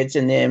other kids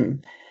in the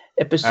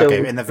episode.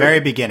 Okay, in the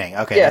very beginning.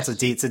 Okay, yes.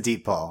 It's a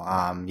deep pull.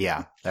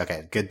 Yeah.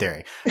 Okay, good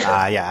theory.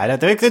 I don't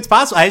think it's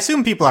possible. I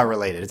assume people are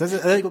related.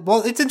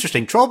 It's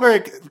interesting.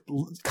 Trollberg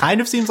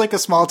kind of seems like a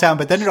small town,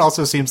 but then it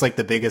also seems like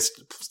the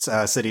biggest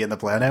city on the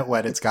planet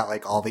when it's got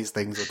like all these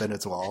things within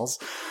its walls.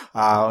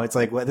 It's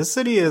like, this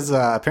city is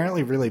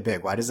apparently really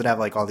big. Why does it have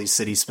like all these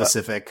city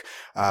specific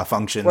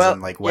functions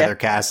and like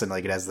weathercasts and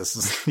like it has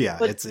this? Yeah.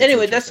 But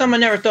anyway, that's something I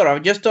never thought of. I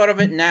just thought of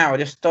it now. I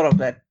just thought of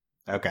that.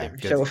 Okay,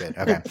 good.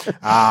 Okay.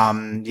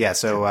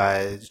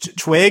 So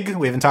Twig,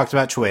 we haven't talked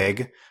about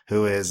Twig,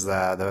 who is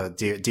the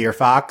deer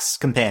fox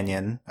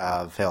companion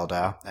of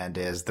Hilda and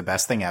is the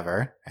best thing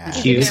ever. And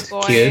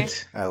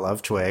cute. I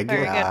love Twig.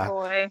 Very good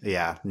boy.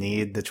 Yeah,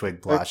 need the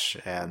Twig plush,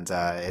 and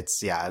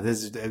this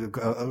is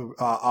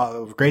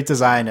a great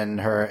design,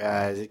 and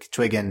her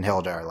Twig and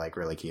Hilda are like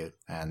really cute,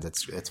 and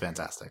it's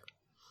fantastic.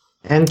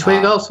 And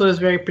Twig also is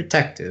very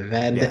protective,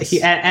 and he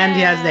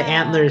has the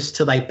antlers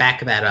to like back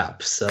that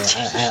up. So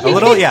a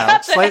little,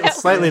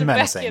 slightly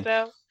menacing.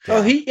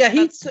 Oh, he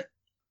kind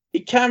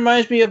of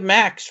reminds me of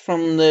Max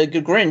from the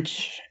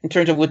Grinch in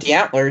terms of with the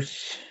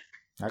antlers.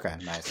 Okay,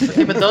 nice.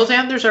 Okay, but those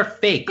antlers are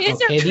fake.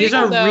 These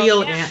are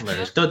real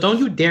antlers. Don't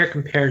you dare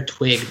compare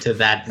Twig to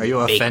that. Are you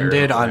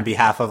offended on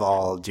behalf of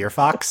all deer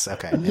fox?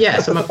 Okay.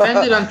 Yes, I'm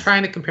offended. I'm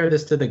trying to compare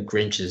this to the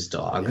Grinch's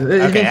dog.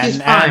 Okay,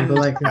 he's fine, but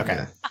like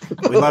okay.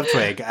 We love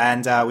Twig,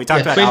 and we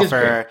talked about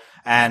Alpha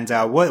and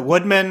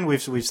Woodman.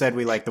 We've said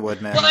we like the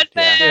Woodman.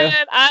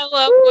 I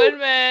love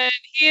Woodman.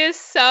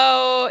 He's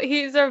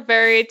a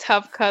very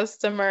tough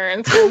customer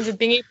in terms of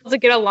being able to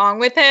get along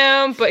with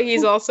him, but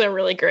he's also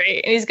really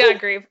great, and he's got a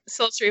great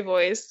sultry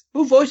voice.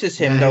 Who voices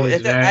him though?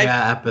 He's very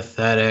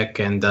apathetic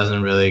and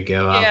doesn't really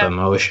give off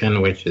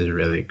emotion, which is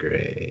really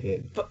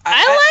great.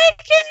 I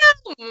like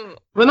him.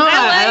 Well, no,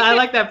 I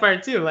like that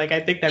part too. Like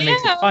I think that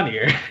makes it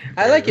funnier.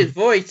 I like his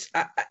voice.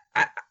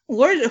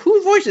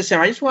 who voices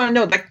him? I just want to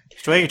know. Like,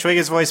 Twig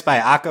is voiced by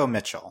Akko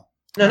Mitchell.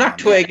 no, not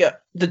Twig.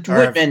 The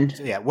Woodman.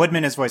 Yeah,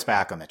 Woodman is voiced by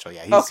Akko Mitchell.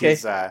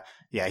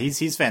 Yeah,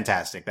 he's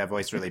fantastic. That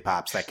voice really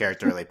pops. That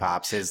character really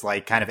pops. His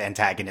like kind of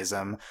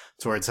antagonism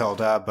towards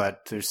Hilda,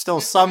 but there's still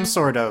some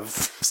sort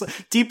of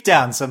deep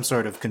down some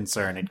sort of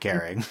concern and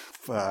caring.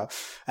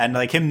 And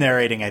like him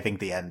narrating, I think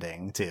the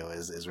ending too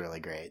is really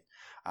great.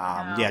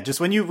 Yeah, just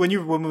when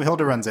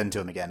Hilda runs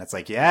into him again, it's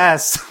like,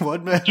 yes,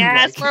 Woodman.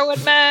 Yes, more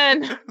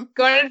Woodman.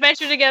 Go on an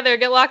adventure together.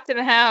 Get locked in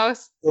a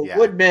house. The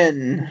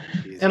Woodman.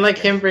 And like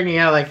him bringing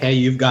out like, hey,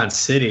 you've gone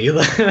city.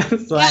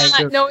 It's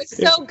like, no, it's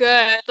so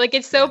good. Like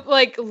it's so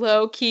like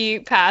low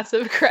key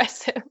passive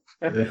aggressive.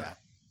 Yeah,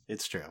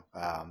 it's true.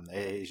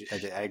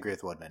 I agree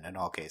with Woodman in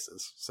all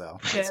cases. So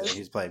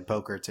he's playing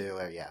poker too.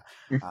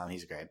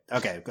 He's great.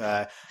 Okay,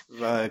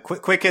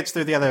 quick hits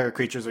through the other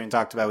creatures we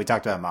talked about. We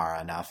talked about Mara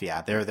enough.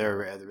 Yeah,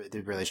 they're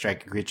really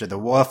striking creature. The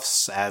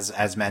woofs,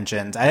 as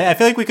mentioned. I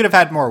feel like we could have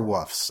had more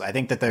woofs. I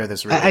think that they're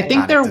this really. I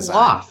think they're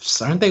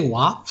wafts, aren't they?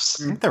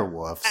 Wafts? I think they're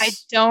woofs. I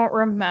don't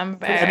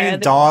remember. I mean,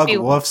 dog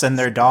woofs and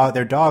they're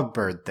dog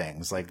bird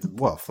things like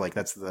woof. Like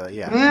that's the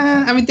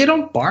I mean, they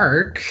don't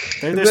bark.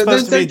 They're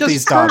supposed to be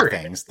these dog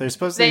things. They're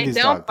supposed to be these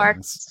dog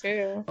things.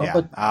 True.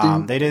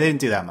 Yeah. They didn't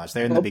do that much.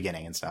 They're in the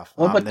beginning and stuff.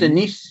 What about the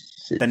Nissa?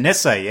 The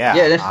Nissa, yeah.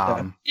 Yeah,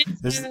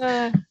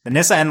 the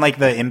Nissa and like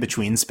the in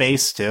between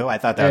space too. I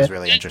thought that was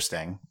really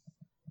interesting.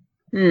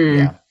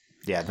 Yeah.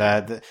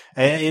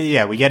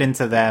 Yeah, we get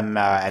into them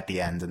at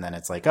the end, and then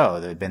it's like, oh,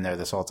 they've been there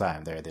this whole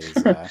time. They're these,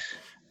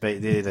 but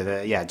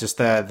just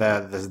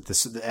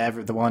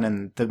the one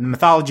and the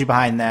mythology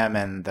behind them,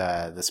 and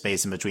the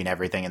space in between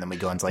everything, and then we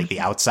go into like the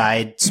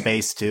outside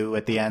space too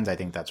at the end. I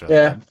think that's really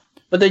good.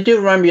 But they do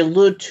remind me a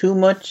little too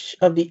much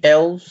of the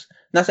elves.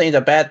 Not saying it's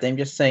a bad thing,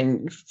 just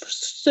saying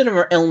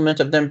similar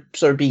element of them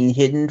sort of being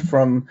hidden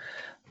from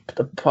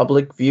the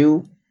public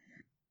view.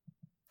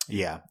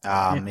 Yeah.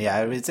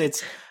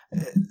 It's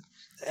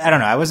I don't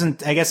know.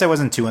 I guess I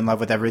wasn't too in love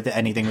with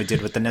anything we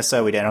did with the Nissa.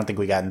 I don't think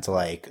we got into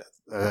like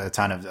a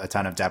ton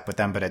of depth with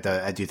them, but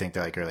I do think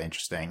they're like a really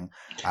interesting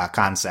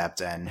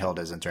concept, and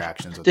Hilda's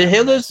interactions with them. Did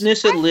Hilda's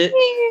Nissa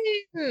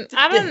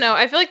I don't know.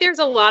 I feel like there's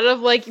a lot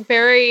of like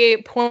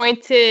very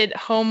pointed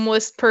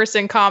homeless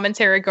person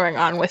commentary going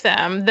on with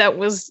them that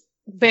was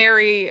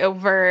very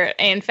overt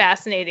and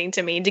fascinating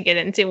to me to get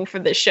into for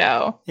the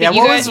show. Yeah,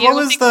 what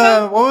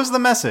was the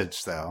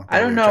message though? I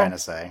don't know. Trying to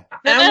say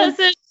the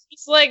message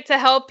is like to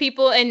help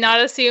people and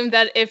not assume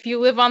that if you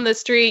live on the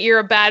street you're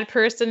a bad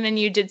person and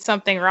you did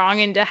something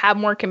wrong, and to have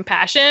more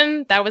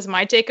compassion. That was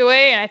my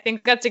takeaway, and I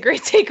think that's a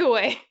great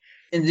takeaway.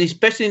 And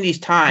especially in these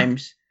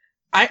times,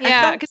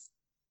 because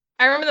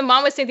I remember the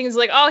mom was saying things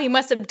like, "Oh, he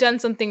must have done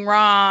something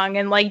wrong,"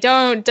 and like,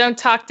 "Don't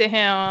talk to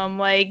him.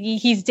 Like,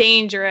 he's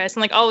dangerous,"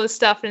 and like all this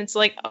stuff. And it's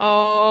like,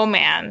 oh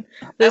man,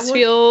 this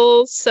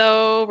feels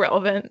so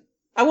relevant.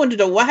 I wanted to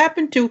know what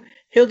happened to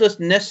Hilda's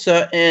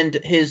Nissa and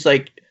his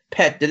like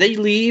pet. Did they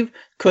leave?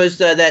 Because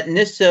that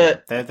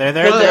Nissa, they're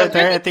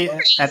at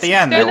the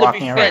end. They're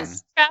walking around.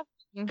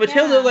 But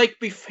Hilda, like,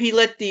 he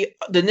let the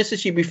Nissa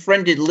she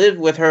befriended live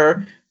with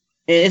her.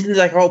 Isn't it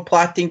like her whole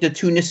plot thing? The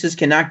two Nissas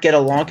cannot get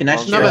along. But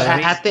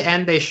at the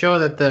end they show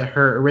that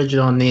her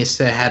original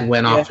Nissa had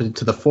went off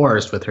to the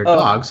forest with her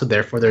dog, so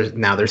therefore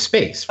there's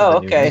space. For the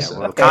new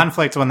Nissa.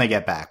 Conflict when they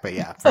get back, but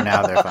yeah, for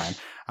now they're fine.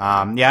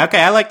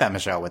 I like that,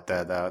 Michelle, with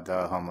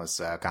the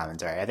homeless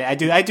commentary.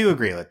 I do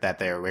agree with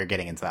that. We're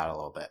getting into that a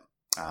little bit.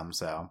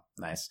 So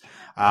nice.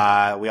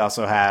 We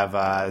also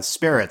have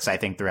spirits. I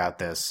think throughout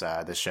this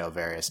show,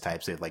 various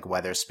types of like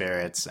weather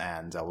spirits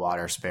and a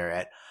water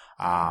spirit.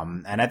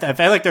 And I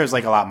feel like there's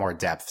like a lot more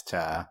depth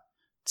to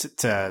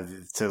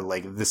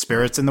like the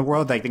spirits in the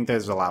world. I think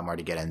there's a lot more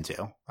to get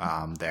into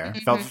there.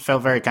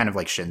 Felt very kind of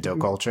like Shinto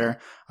culture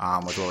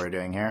with what we're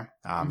doing here.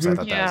 So I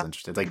thought that was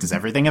interesting. Like, does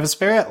everything have a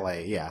spirit?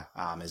 Like,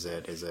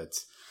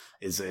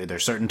 is there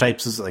certain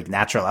types of like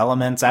natural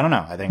elements? I don't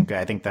know. I think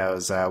that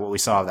was what we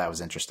saw. That was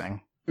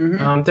interesting.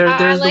 Mm-hmm.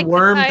 There's the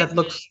worm that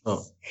looks.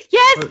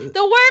 Yes, the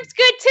worm's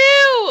good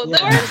too. The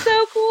worm's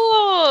so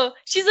cool.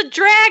 She's a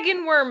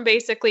dragon worm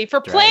basically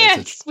for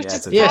plants, which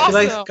is awesome. She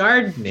likes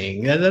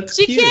gardening. That's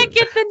she cute. can't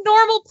get the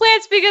normal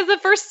plants because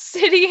of her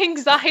city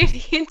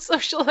anxiety and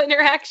social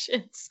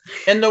interactions.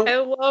 And I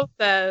love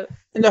that.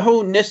 And the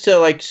whole Nissa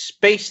like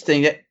space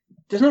thing, that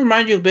doesn't it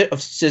remind you a bit of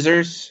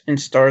Scissors in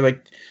Star,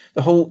 like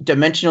the whole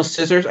dimensional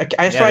scissors. They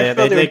kind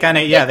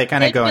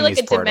of go in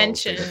these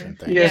portals. Dimension.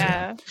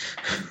 Yeah,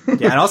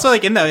 and also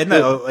like in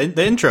the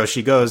intro,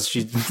 she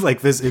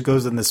like this. It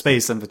goes in the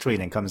space in between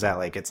and comes out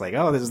like it's like,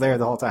 oh, this is there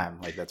the whole time.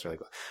 Like that's really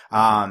cool.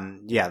 All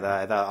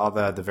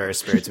the various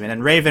spirits. I mean,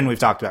 and Raven, we've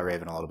talked about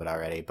Raven a little bit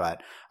already,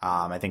 but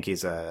I think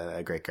he's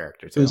a great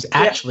character too. Who's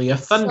actually a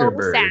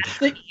Thunderbird.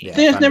 So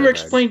thing never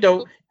explained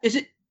though.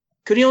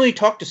 Could he only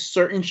talk to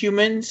certain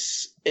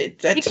humans? He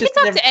can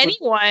talk to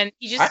anyone.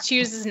 He just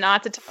chooses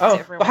not to talk to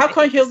everyone. But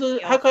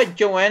how come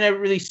Joanna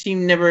really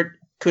never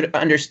could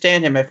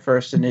understand him at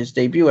first in his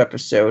debut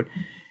episode?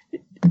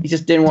 He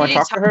just didn't want to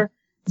talk to her?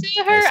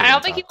 to her. I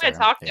don't think he would have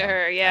talked to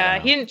her. Yeah,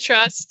 he didn't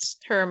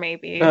trust her.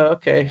 Maybe. Oh,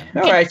 okay.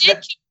 All right. He did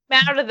kick him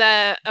out of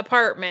the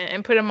apartment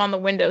and put him on the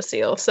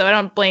windowsill, so I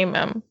don't blame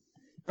him.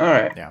 All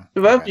right. Yeah.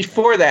 Well,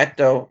 before that,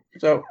 though,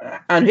 so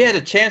and he had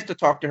a chance to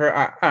talk to her.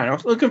 I don't know.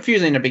 It's a little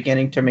confusing in the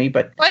beginning to me,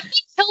 but well,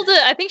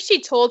 I think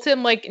she told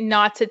him like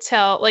not to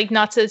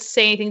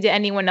say anything to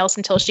anyone else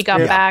until she got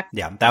back.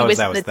 Yeah, that was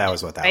what that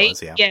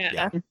was.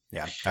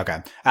 Yeah. Okay,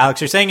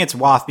 Alex, you're saying it's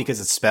WAF because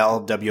it's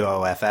spelled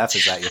WOFF.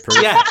 Is that your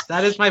proof? Yes,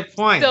 that is my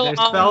point.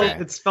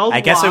 It's spelled.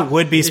 I guess WAF. it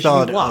would be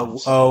spelled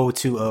O,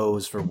 two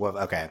O's for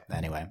WAF. Okay.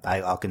 Anyway,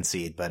 I'll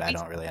concede, but I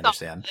don't really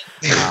understand.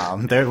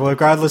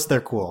 Regardless, they're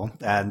cool.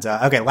 And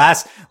okay,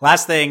 last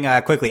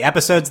thing quickly.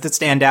 Episodes that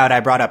stand out. I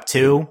brought up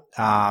 2.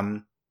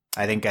 I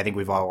think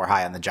we all were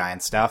high on the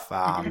giant stuff.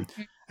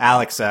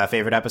 Alex,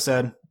 favorite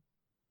episode?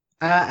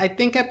 I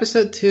think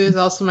episode 2 is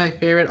also my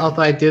favorite,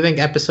 although I do think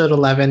episode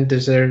 11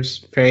 deserves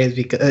praise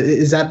because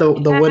is that the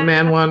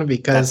Woodman one?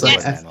 Because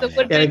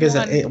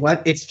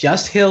it's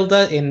just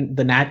Hilda in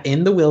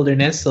the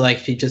wilderness, so like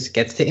she just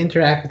gets to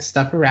interact with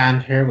stuff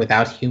around her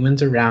without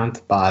humans around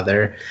to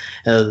bother.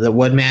 The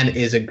Woodman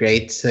is a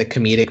great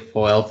comedic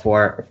foil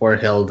for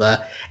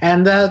Hilda,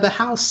 and the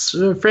house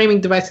framing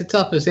device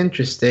itself is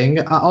interesting.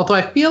 Although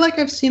I feel like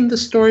I've seen the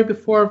story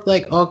before of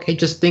like, okay,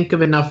 just think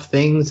of enough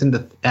things and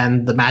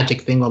the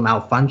magic thing will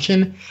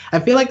malfunction. I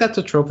feel like that's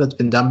a trope that's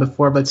been done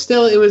before, but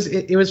still, it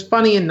was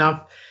funny enough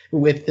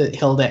with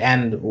Hilda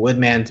and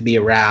Woodman to be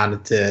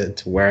around to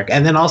work,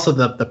 and then also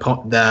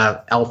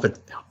the elf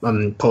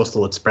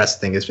Postal Express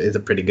thing is a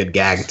pretty good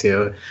gag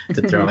too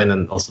to throw in,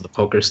 and also the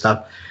poker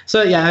stuff.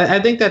 So yeah, I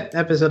think that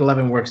episode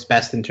 11 works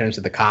best in terms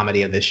of the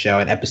comedy of this show,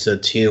 and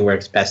episode 2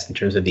 works best in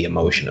terms of the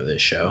emotion of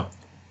this show.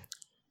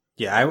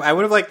 Yeah, I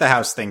would have liked the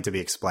house thing to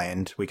be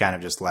explained. We kind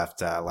of just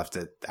left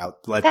it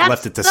out,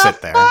 left it to sit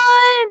there.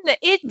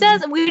 It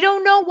doesn't. We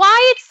don't know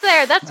why it's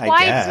there. That's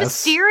why it's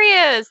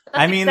mysterious.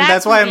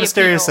 That's why it's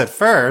mysterious at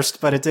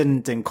first, but it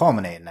didn't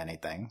culminate in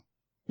anything.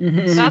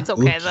 Mm-hmm. That's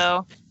okay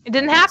though. It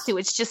didn't have to.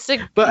 It's just a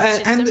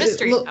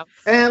mystery.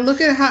 And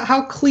look at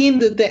how clean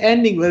the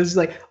ending was.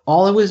 Like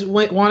all I was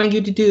wanting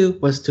you to do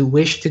was to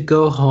wish to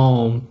go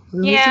home.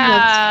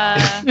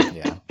 Yeah.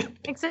 Yeah.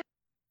 Exactly.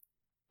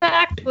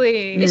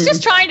 Exactly. It's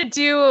just trying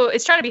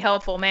to be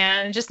helpful,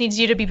 man. It just needs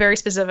you to be very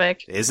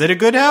specific. Is it a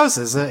good house?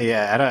 Is it?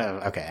 Yeah, I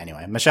don't. Okay,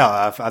 anyway.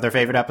 Michelle, other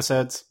favorite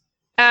episodes?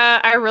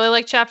 I really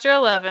like Chapter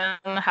 11,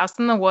 The House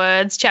in the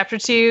Woods. Chapter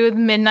 2, The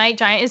Midnight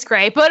Giant is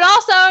great. But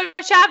also,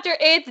 Chapter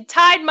 8, The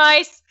Tide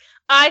Mice,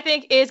 I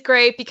think is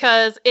great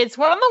because it's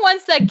one of the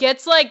ones that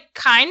gets, like,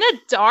 kind of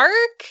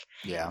dark.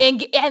 Yeah.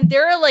 And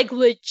there are like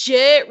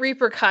legit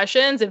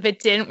repercussions if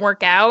it didn't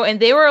work out. And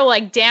they were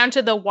like down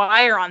to the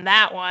wire on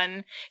that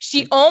one.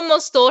 She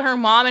almost stole her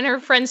mom and her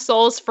friend's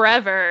souls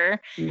forever.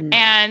 Mm-hmm.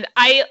 And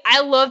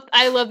I love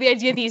the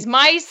idea of these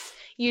mice.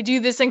 You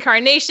do this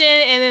incarnation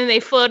and then they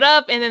float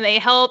up and then they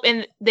help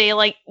and they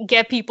like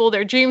get people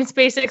their dreams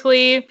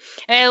basically.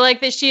 And I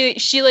like that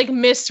she like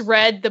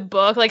misread the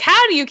book. Like,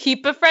 how do you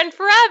keep a friend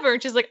forever?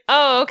 And she's like,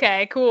 oh,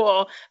 okay,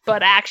 cool.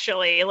 But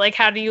actually, like,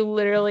 how do you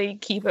literally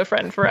keep a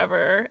friend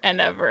forever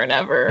and ever and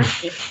ever?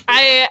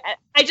 I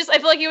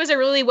feel like it was a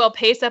really well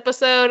paced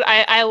episode.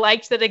 I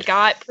liked that it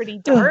got pretty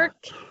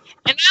dark.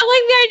 And I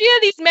like the idea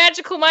of these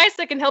magical mice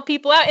that can help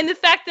people out. And the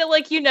fact that,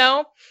 like,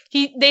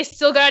 they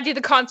still got to do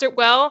the concert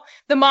well.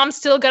 The mom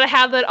still got to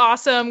have that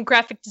awesome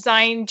graphic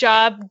design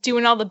job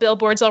doing all the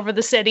billboards over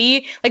the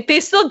city. Like, they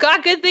still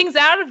got good things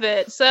out of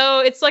it. So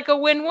it's like a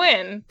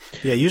win-win.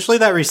 Yeah, usually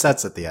that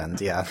resets at the end.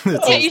 Yeah.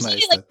 Usually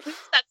nice like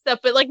that stuff.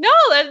 But, like, no,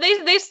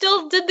 they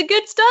still did the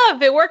good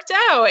stuff. It worked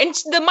out. And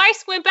the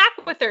mice went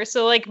back with her.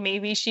 So, like,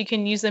 maybe she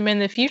can use them in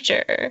the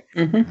future.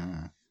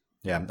 Mm-hmm.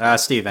 Yeah.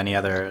 Steve,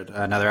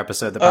 another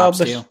episode that pops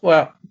to you?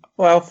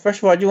 Well, first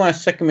of all, I do want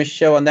to second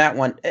Michelle on that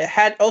one. It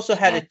had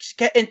an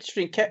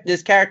interesting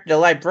this character, the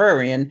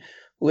librarian,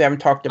 who we haven't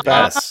talked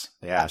about. Yes.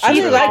 Yeah, I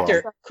really liked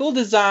her. Cool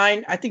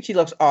design. I think she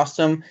looks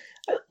awesome.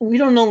 We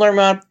don't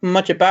learn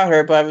much about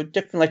her, but I would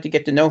definitely like to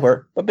get to know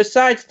her. But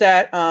besides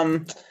that,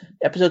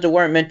 episodes that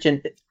weren't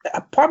mentioned,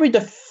 probably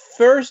the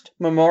first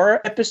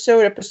Memora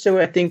episode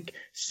I think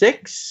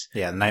 6.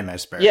 Yeah, Nightmare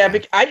Spirit. Yeah,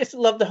 but I just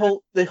love the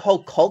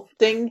whole cult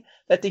thing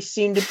that they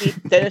seem to be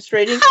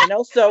demonstrating, and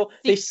also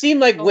they seem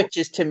like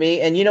witches to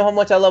me, and you know how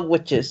much I love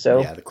witches.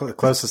 So yeah, the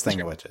closest thing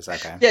to witches.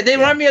 Okay. Yeah, they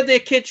remind me of the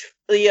kids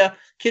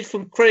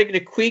from Craig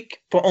the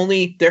Creek, but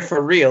only they're for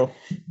real.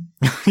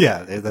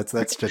 Yeah, that's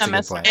just a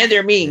good point. And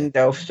they're mean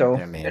though, so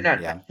they're mean.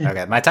 Yeah.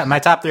 Okay, my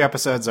top 3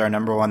 episodes are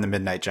number 1, The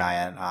Midnight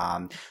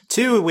Giant.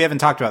 2, we haven't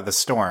talked about, The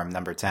Storm,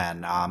 number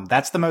 10.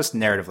 That's the most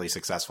narratively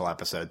successful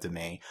episode to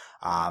me.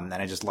 And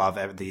I just love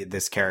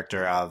this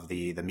character of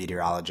the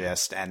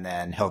meteorologist, and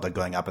then Hilda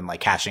going up and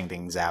like cashing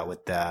things out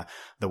with the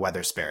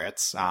weather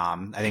spirits. I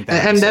think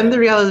that, and then the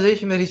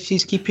realization that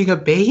she's keeping a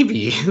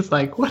baby. It's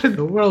like, what in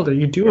the world are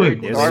you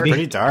doing? It was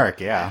pretty dark.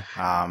 Yeah.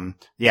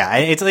 Yeah.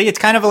 It's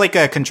kind of like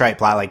a contrite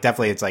plot. Like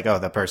definitely it's like, oh,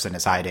 the person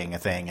is hiding a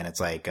thing, and it's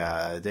like,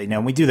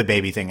 we do the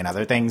baby thing and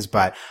other things,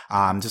 but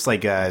just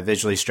like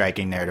visually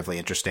striking, narratively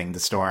interesting, the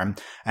storm.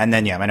 And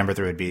then my number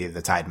 3 would be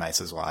the Tide Mice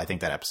as well. I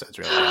think that episode's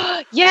really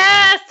good.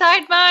 Yes,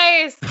 Tide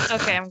Mice.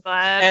 Okay, I'm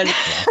glad. And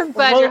I'm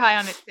glad you're high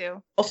on it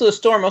too. Also, the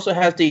storm also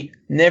has the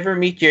 "Never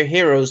meet your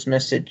heroes"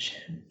 message.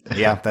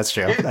 Yeah, that's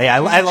true.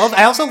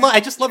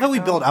 I just love how we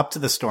build up to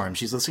the storm.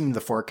 She's listening to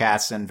the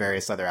forecasts and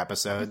various other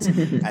episodes,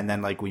 and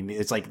then like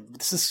it's like,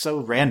 this is so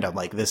random.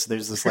 Like there's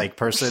this like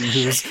person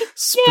who's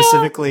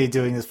specifically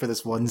doing this for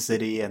this one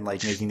city and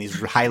like making these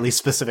highly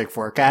specific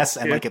forecasts,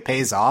 and like it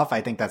pays off.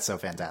 I think that's so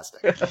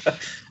fantastic.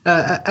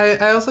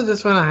 I also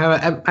just want to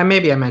highlight,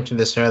 maybe I mentioned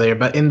this earlier,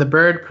 but in the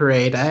Bird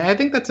Parade, I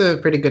think that's a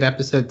pretty good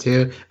episode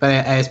too. But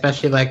I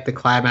especially like the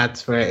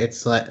climax where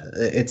it's like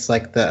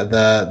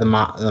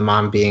the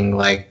mom being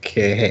like,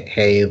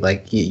 hey,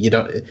 like you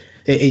don't.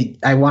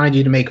 I wanted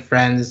you to make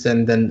friends,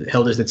 and then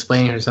Hilda's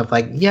explaining herself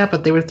like, yeah,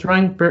 but they were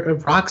throwing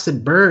rocks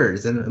at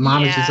birds, and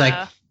Mom is just like,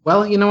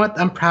 well, you know what?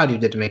 I'm proud you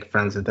did to make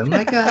friends with them.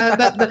 Like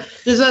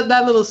there's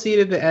that little scene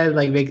at the end,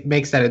 like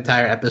makes that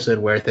entire episode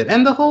worth it.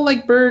 And the whole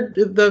like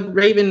the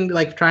Raven,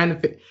 like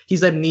trying to,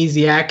 he's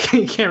amnesiac,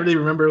 he can't really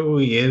remember who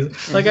he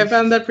is. Like I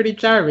found that pretty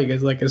charming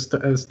as like a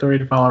story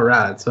to follow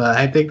around. So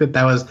I think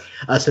that was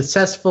a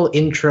successful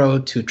intro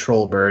to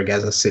Trollberg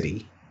as a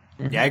city.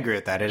 Yeah, I agree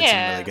with that. It's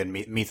some really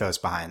good mythos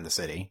behind the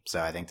city, so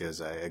I think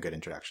there's a good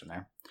introduction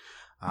there.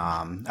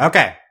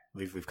 Okay,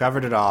 we've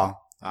covered it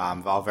all.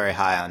 All very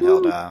high on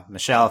Hilda.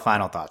 Michelle,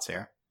 final thoughts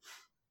here.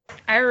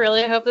 I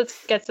really hope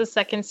this gets a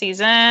second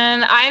season.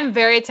 I'm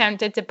very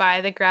tempted to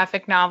buy the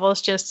graphic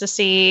novels just to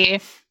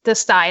see the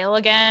style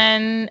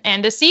again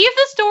and to see if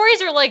the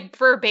stories are like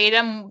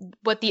verbatim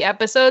what the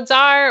episodes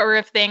are, or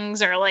if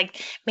things are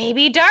like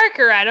maybe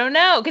darker. I don't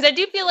know. Because I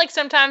do feel like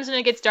sometimes when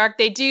it gets dark,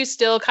 they do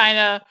still kind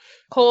of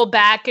hold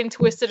back and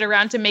twist it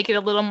around to make it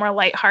a little more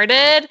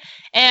lighthearted.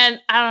 And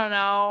I don't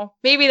know,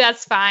 maybe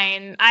that's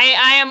fine.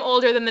 I am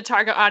older than the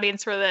target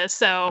audience for this,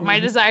 so my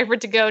desire for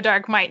it to go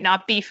dark might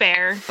not be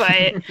fair, but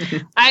I'm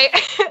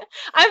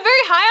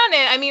very high on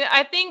it. I mean,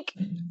 I think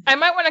I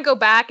might want to go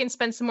back and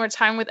spend some more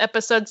time with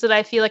episodes that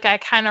I feel like I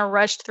kind of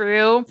rushed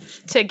through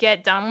to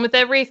get done with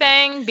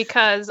everything,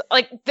 because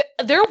like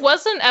there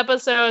was an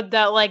episode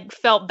that like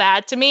felt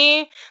bad to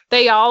me.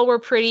 They all were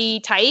pretty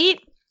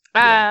tight.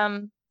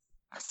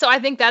 So I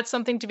think that's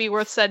something to be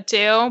worth said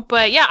too.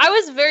 But yeah, I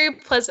was very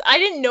pleasant. I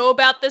didn't know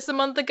about this a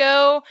month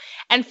ago.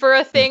 And for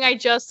a thing I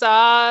just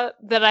saw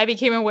that I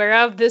became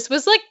aware of, this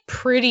was like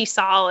pretty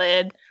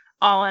solid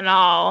all in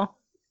all.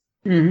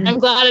 Mm-hmm. I'm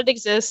glad it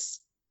exists.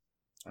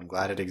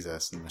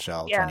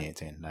 Michelle,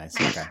 2018. Nice.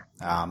 Okay.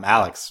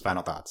 Alex,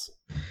 final thoughts.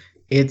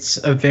 It's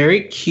a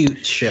very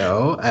cute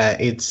show.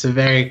 It's a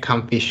very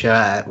comfy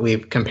show.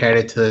 We've compared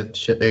it to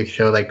a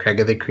show like Craig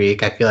of the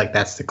Creek. I feel like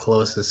that's the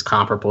closest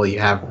comparable you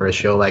have for a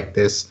show like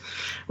this,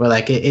 where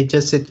like it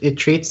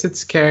treats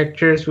its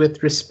characters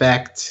with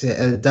respect.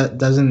 It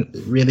doesn't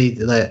really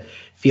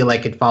feel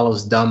like it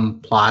follows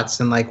dumb plots,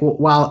 and like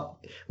while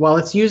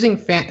it's using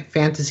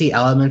fantasy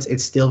elements,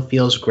 it still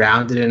feels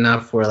grounded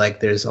enough where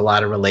like there's a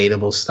lot of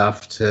relatable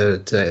stuff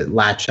to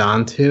latch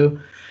on to.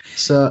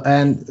 So,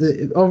 and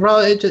overall,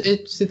 it's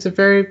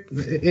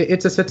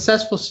a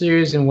successful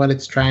series in what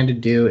it's trying to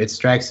do. It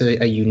strikes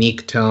a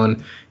unique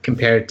tone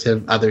compared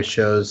to other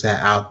shows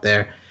out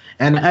there,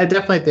 and I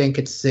definitely think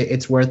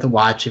it's worth a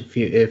watch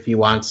if you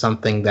want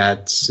something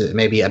that's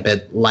maybe a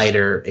bit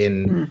lighter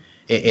in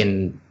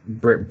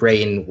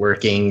brain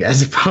working,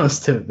 as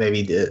opposed to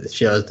maybe the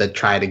shows that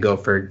try to go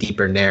for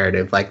deeper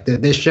narrative. Like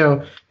this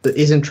show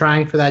isn't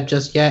trying for that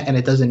just yet, and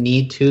it doesn't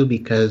need to,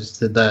 because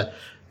the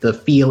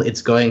feel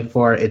it's going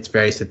for, it's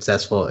very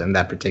successful in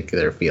that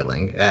particular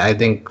feeling. I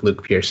think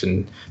Luke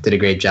Pearson did a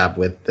great job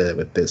with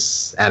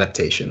this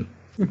adaptation.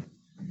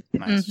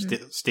 Nice.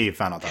 Steve,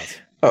 final thoughts.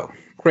 Oh,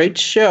 great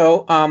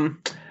show.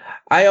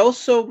 I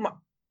also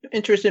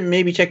interested in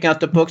maybe checking out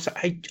the books.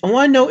 I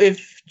want to know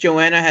if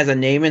Joanna has a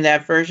name in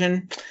that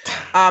version.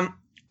 I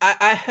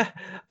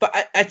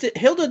think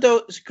Hilda,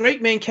 though, is a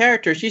great main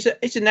character.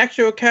 It's an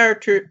actual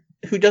character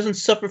who doesn't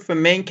suffer from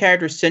main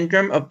character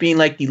syndrome of being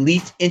like the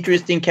least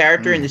interesting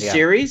character in the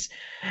series,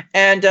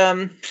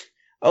 and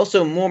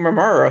also more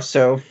Mara.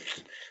 So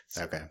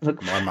okay,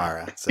 more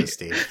Mara. So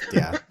Steve,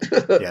 yeah.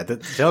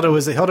 Hilda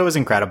was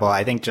incredible.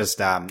 I think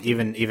just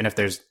even if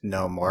there's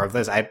no more of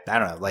this, I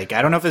don't know. Like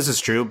I don't know if this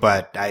is true,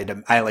 but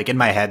I like in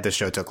my head the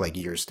show took like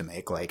years to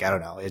make. Like I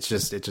don't know. It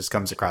just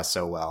comes across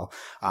so well.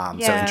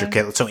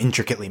 So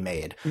intricately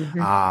made.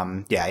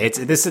 Mm-hmm.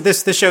 It's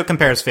this show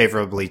compares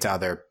favorably to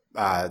other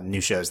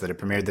new shows that have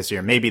premiered this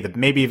year. Maybe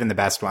even the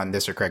best one,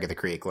 this or Craig of the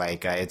Creek.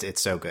 Like it's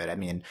so good. I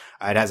mean,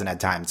 it hasn't had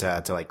time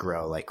to like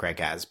grow like Craig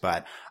has,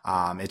 but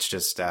It's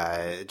just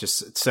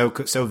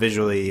so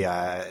visually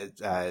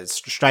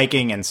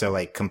striking and so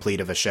like complete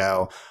of a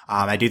show.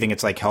 I do think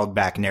it's like held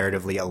back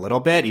narratively a little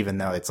bit, even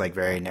though it's like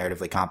very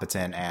narratively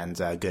competent and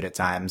good at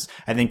times.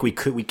 I think we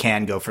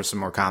can go for some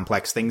more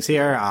complex things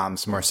here,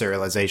 some more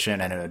serialization,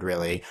 and it would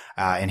really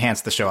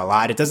enhance the show a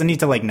lot. It doesn't need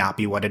to like not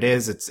be what it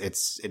is. It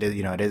is,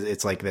 you know,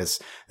 it's like this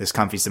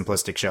comfy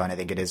simplistic show, and I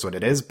think it is what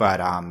it is. But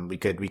we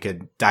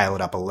could dial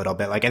it up a little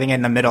bit. Like I think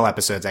in the middle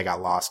episodes, I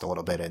got lost a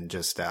little bit in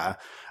just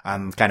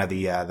kind of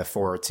the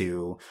 4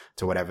 to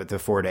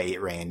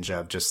 8 range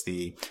of just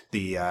the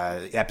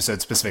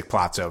episode specific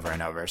plots over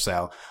and over.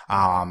 So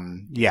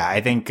yeah,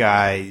 I think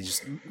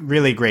just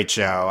really great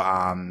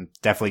show.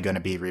 Definitely going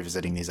to be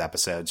revisiting these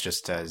episodes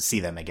just to see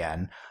them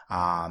again.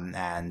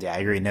 And yeah, I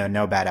agree.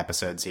 No bad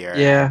episodes here.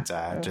 Yeah.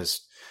 And,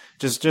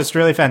 just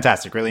really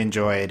fantastic. Really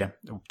enjoyed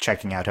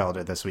checking out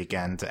Hilda this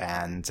weekend,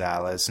 and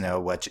let us know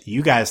what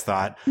you guys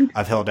thought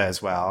of Hilda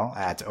as well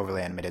at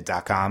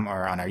overlyanimated.com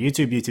or on our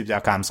YouTube,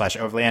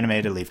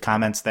 youtube.com/overlyanimated. Leave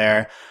comments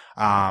there.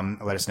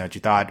 Let us know what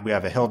you thought. We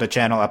have a Hilda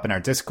channel up in our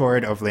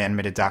Discord,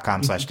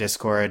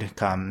 overlyanimated.com/Discord.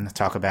 Come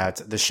talk about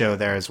the show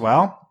there as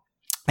well.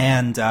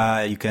 And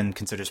you can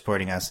consider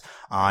supporting us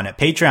on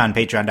Patreon,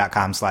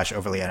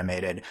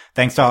 patreon.com/overlyanimated.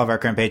 Thanks to all of our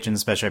current patrons,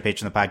 especially our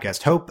patron of the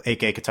podcast, Hope,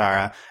 aka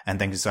Katara. And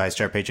thanks to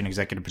our patron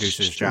executive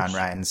producers, John,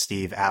 Ryan,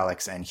 Steve,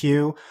 Alex, and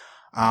Hugh.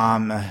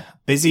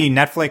 Busy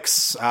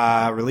Netflix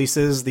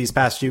releases these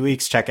past few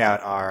weeks. Check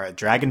out our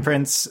Dragon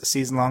Prince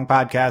season-long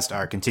podcast,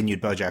 our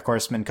continued BoJack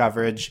Horseman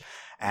coverage,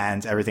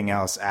 and everything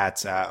else at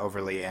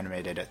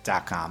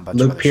overlyanimated.com.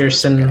 Luke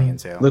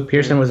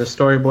Pearson was a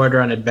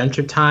storyboarder on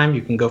Adventure Time.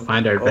 You can go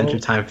find our Adventure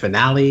Time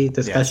finale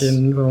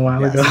discussion from a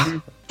while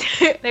ago.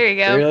 There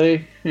you go.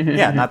 Really?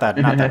 Yeah, not that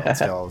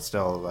one.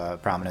 Still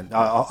prominent.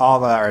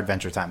 All our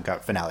Adventure Time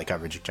finale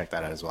coverage, you can check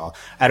that out as well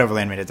at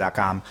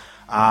overlyanimated.com.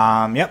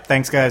 Yep.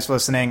 Thanks guys for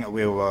listening.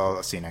 We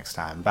will see you next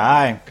time.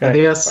 Bye.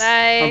 Adios.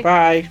 Bye.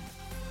 Bye.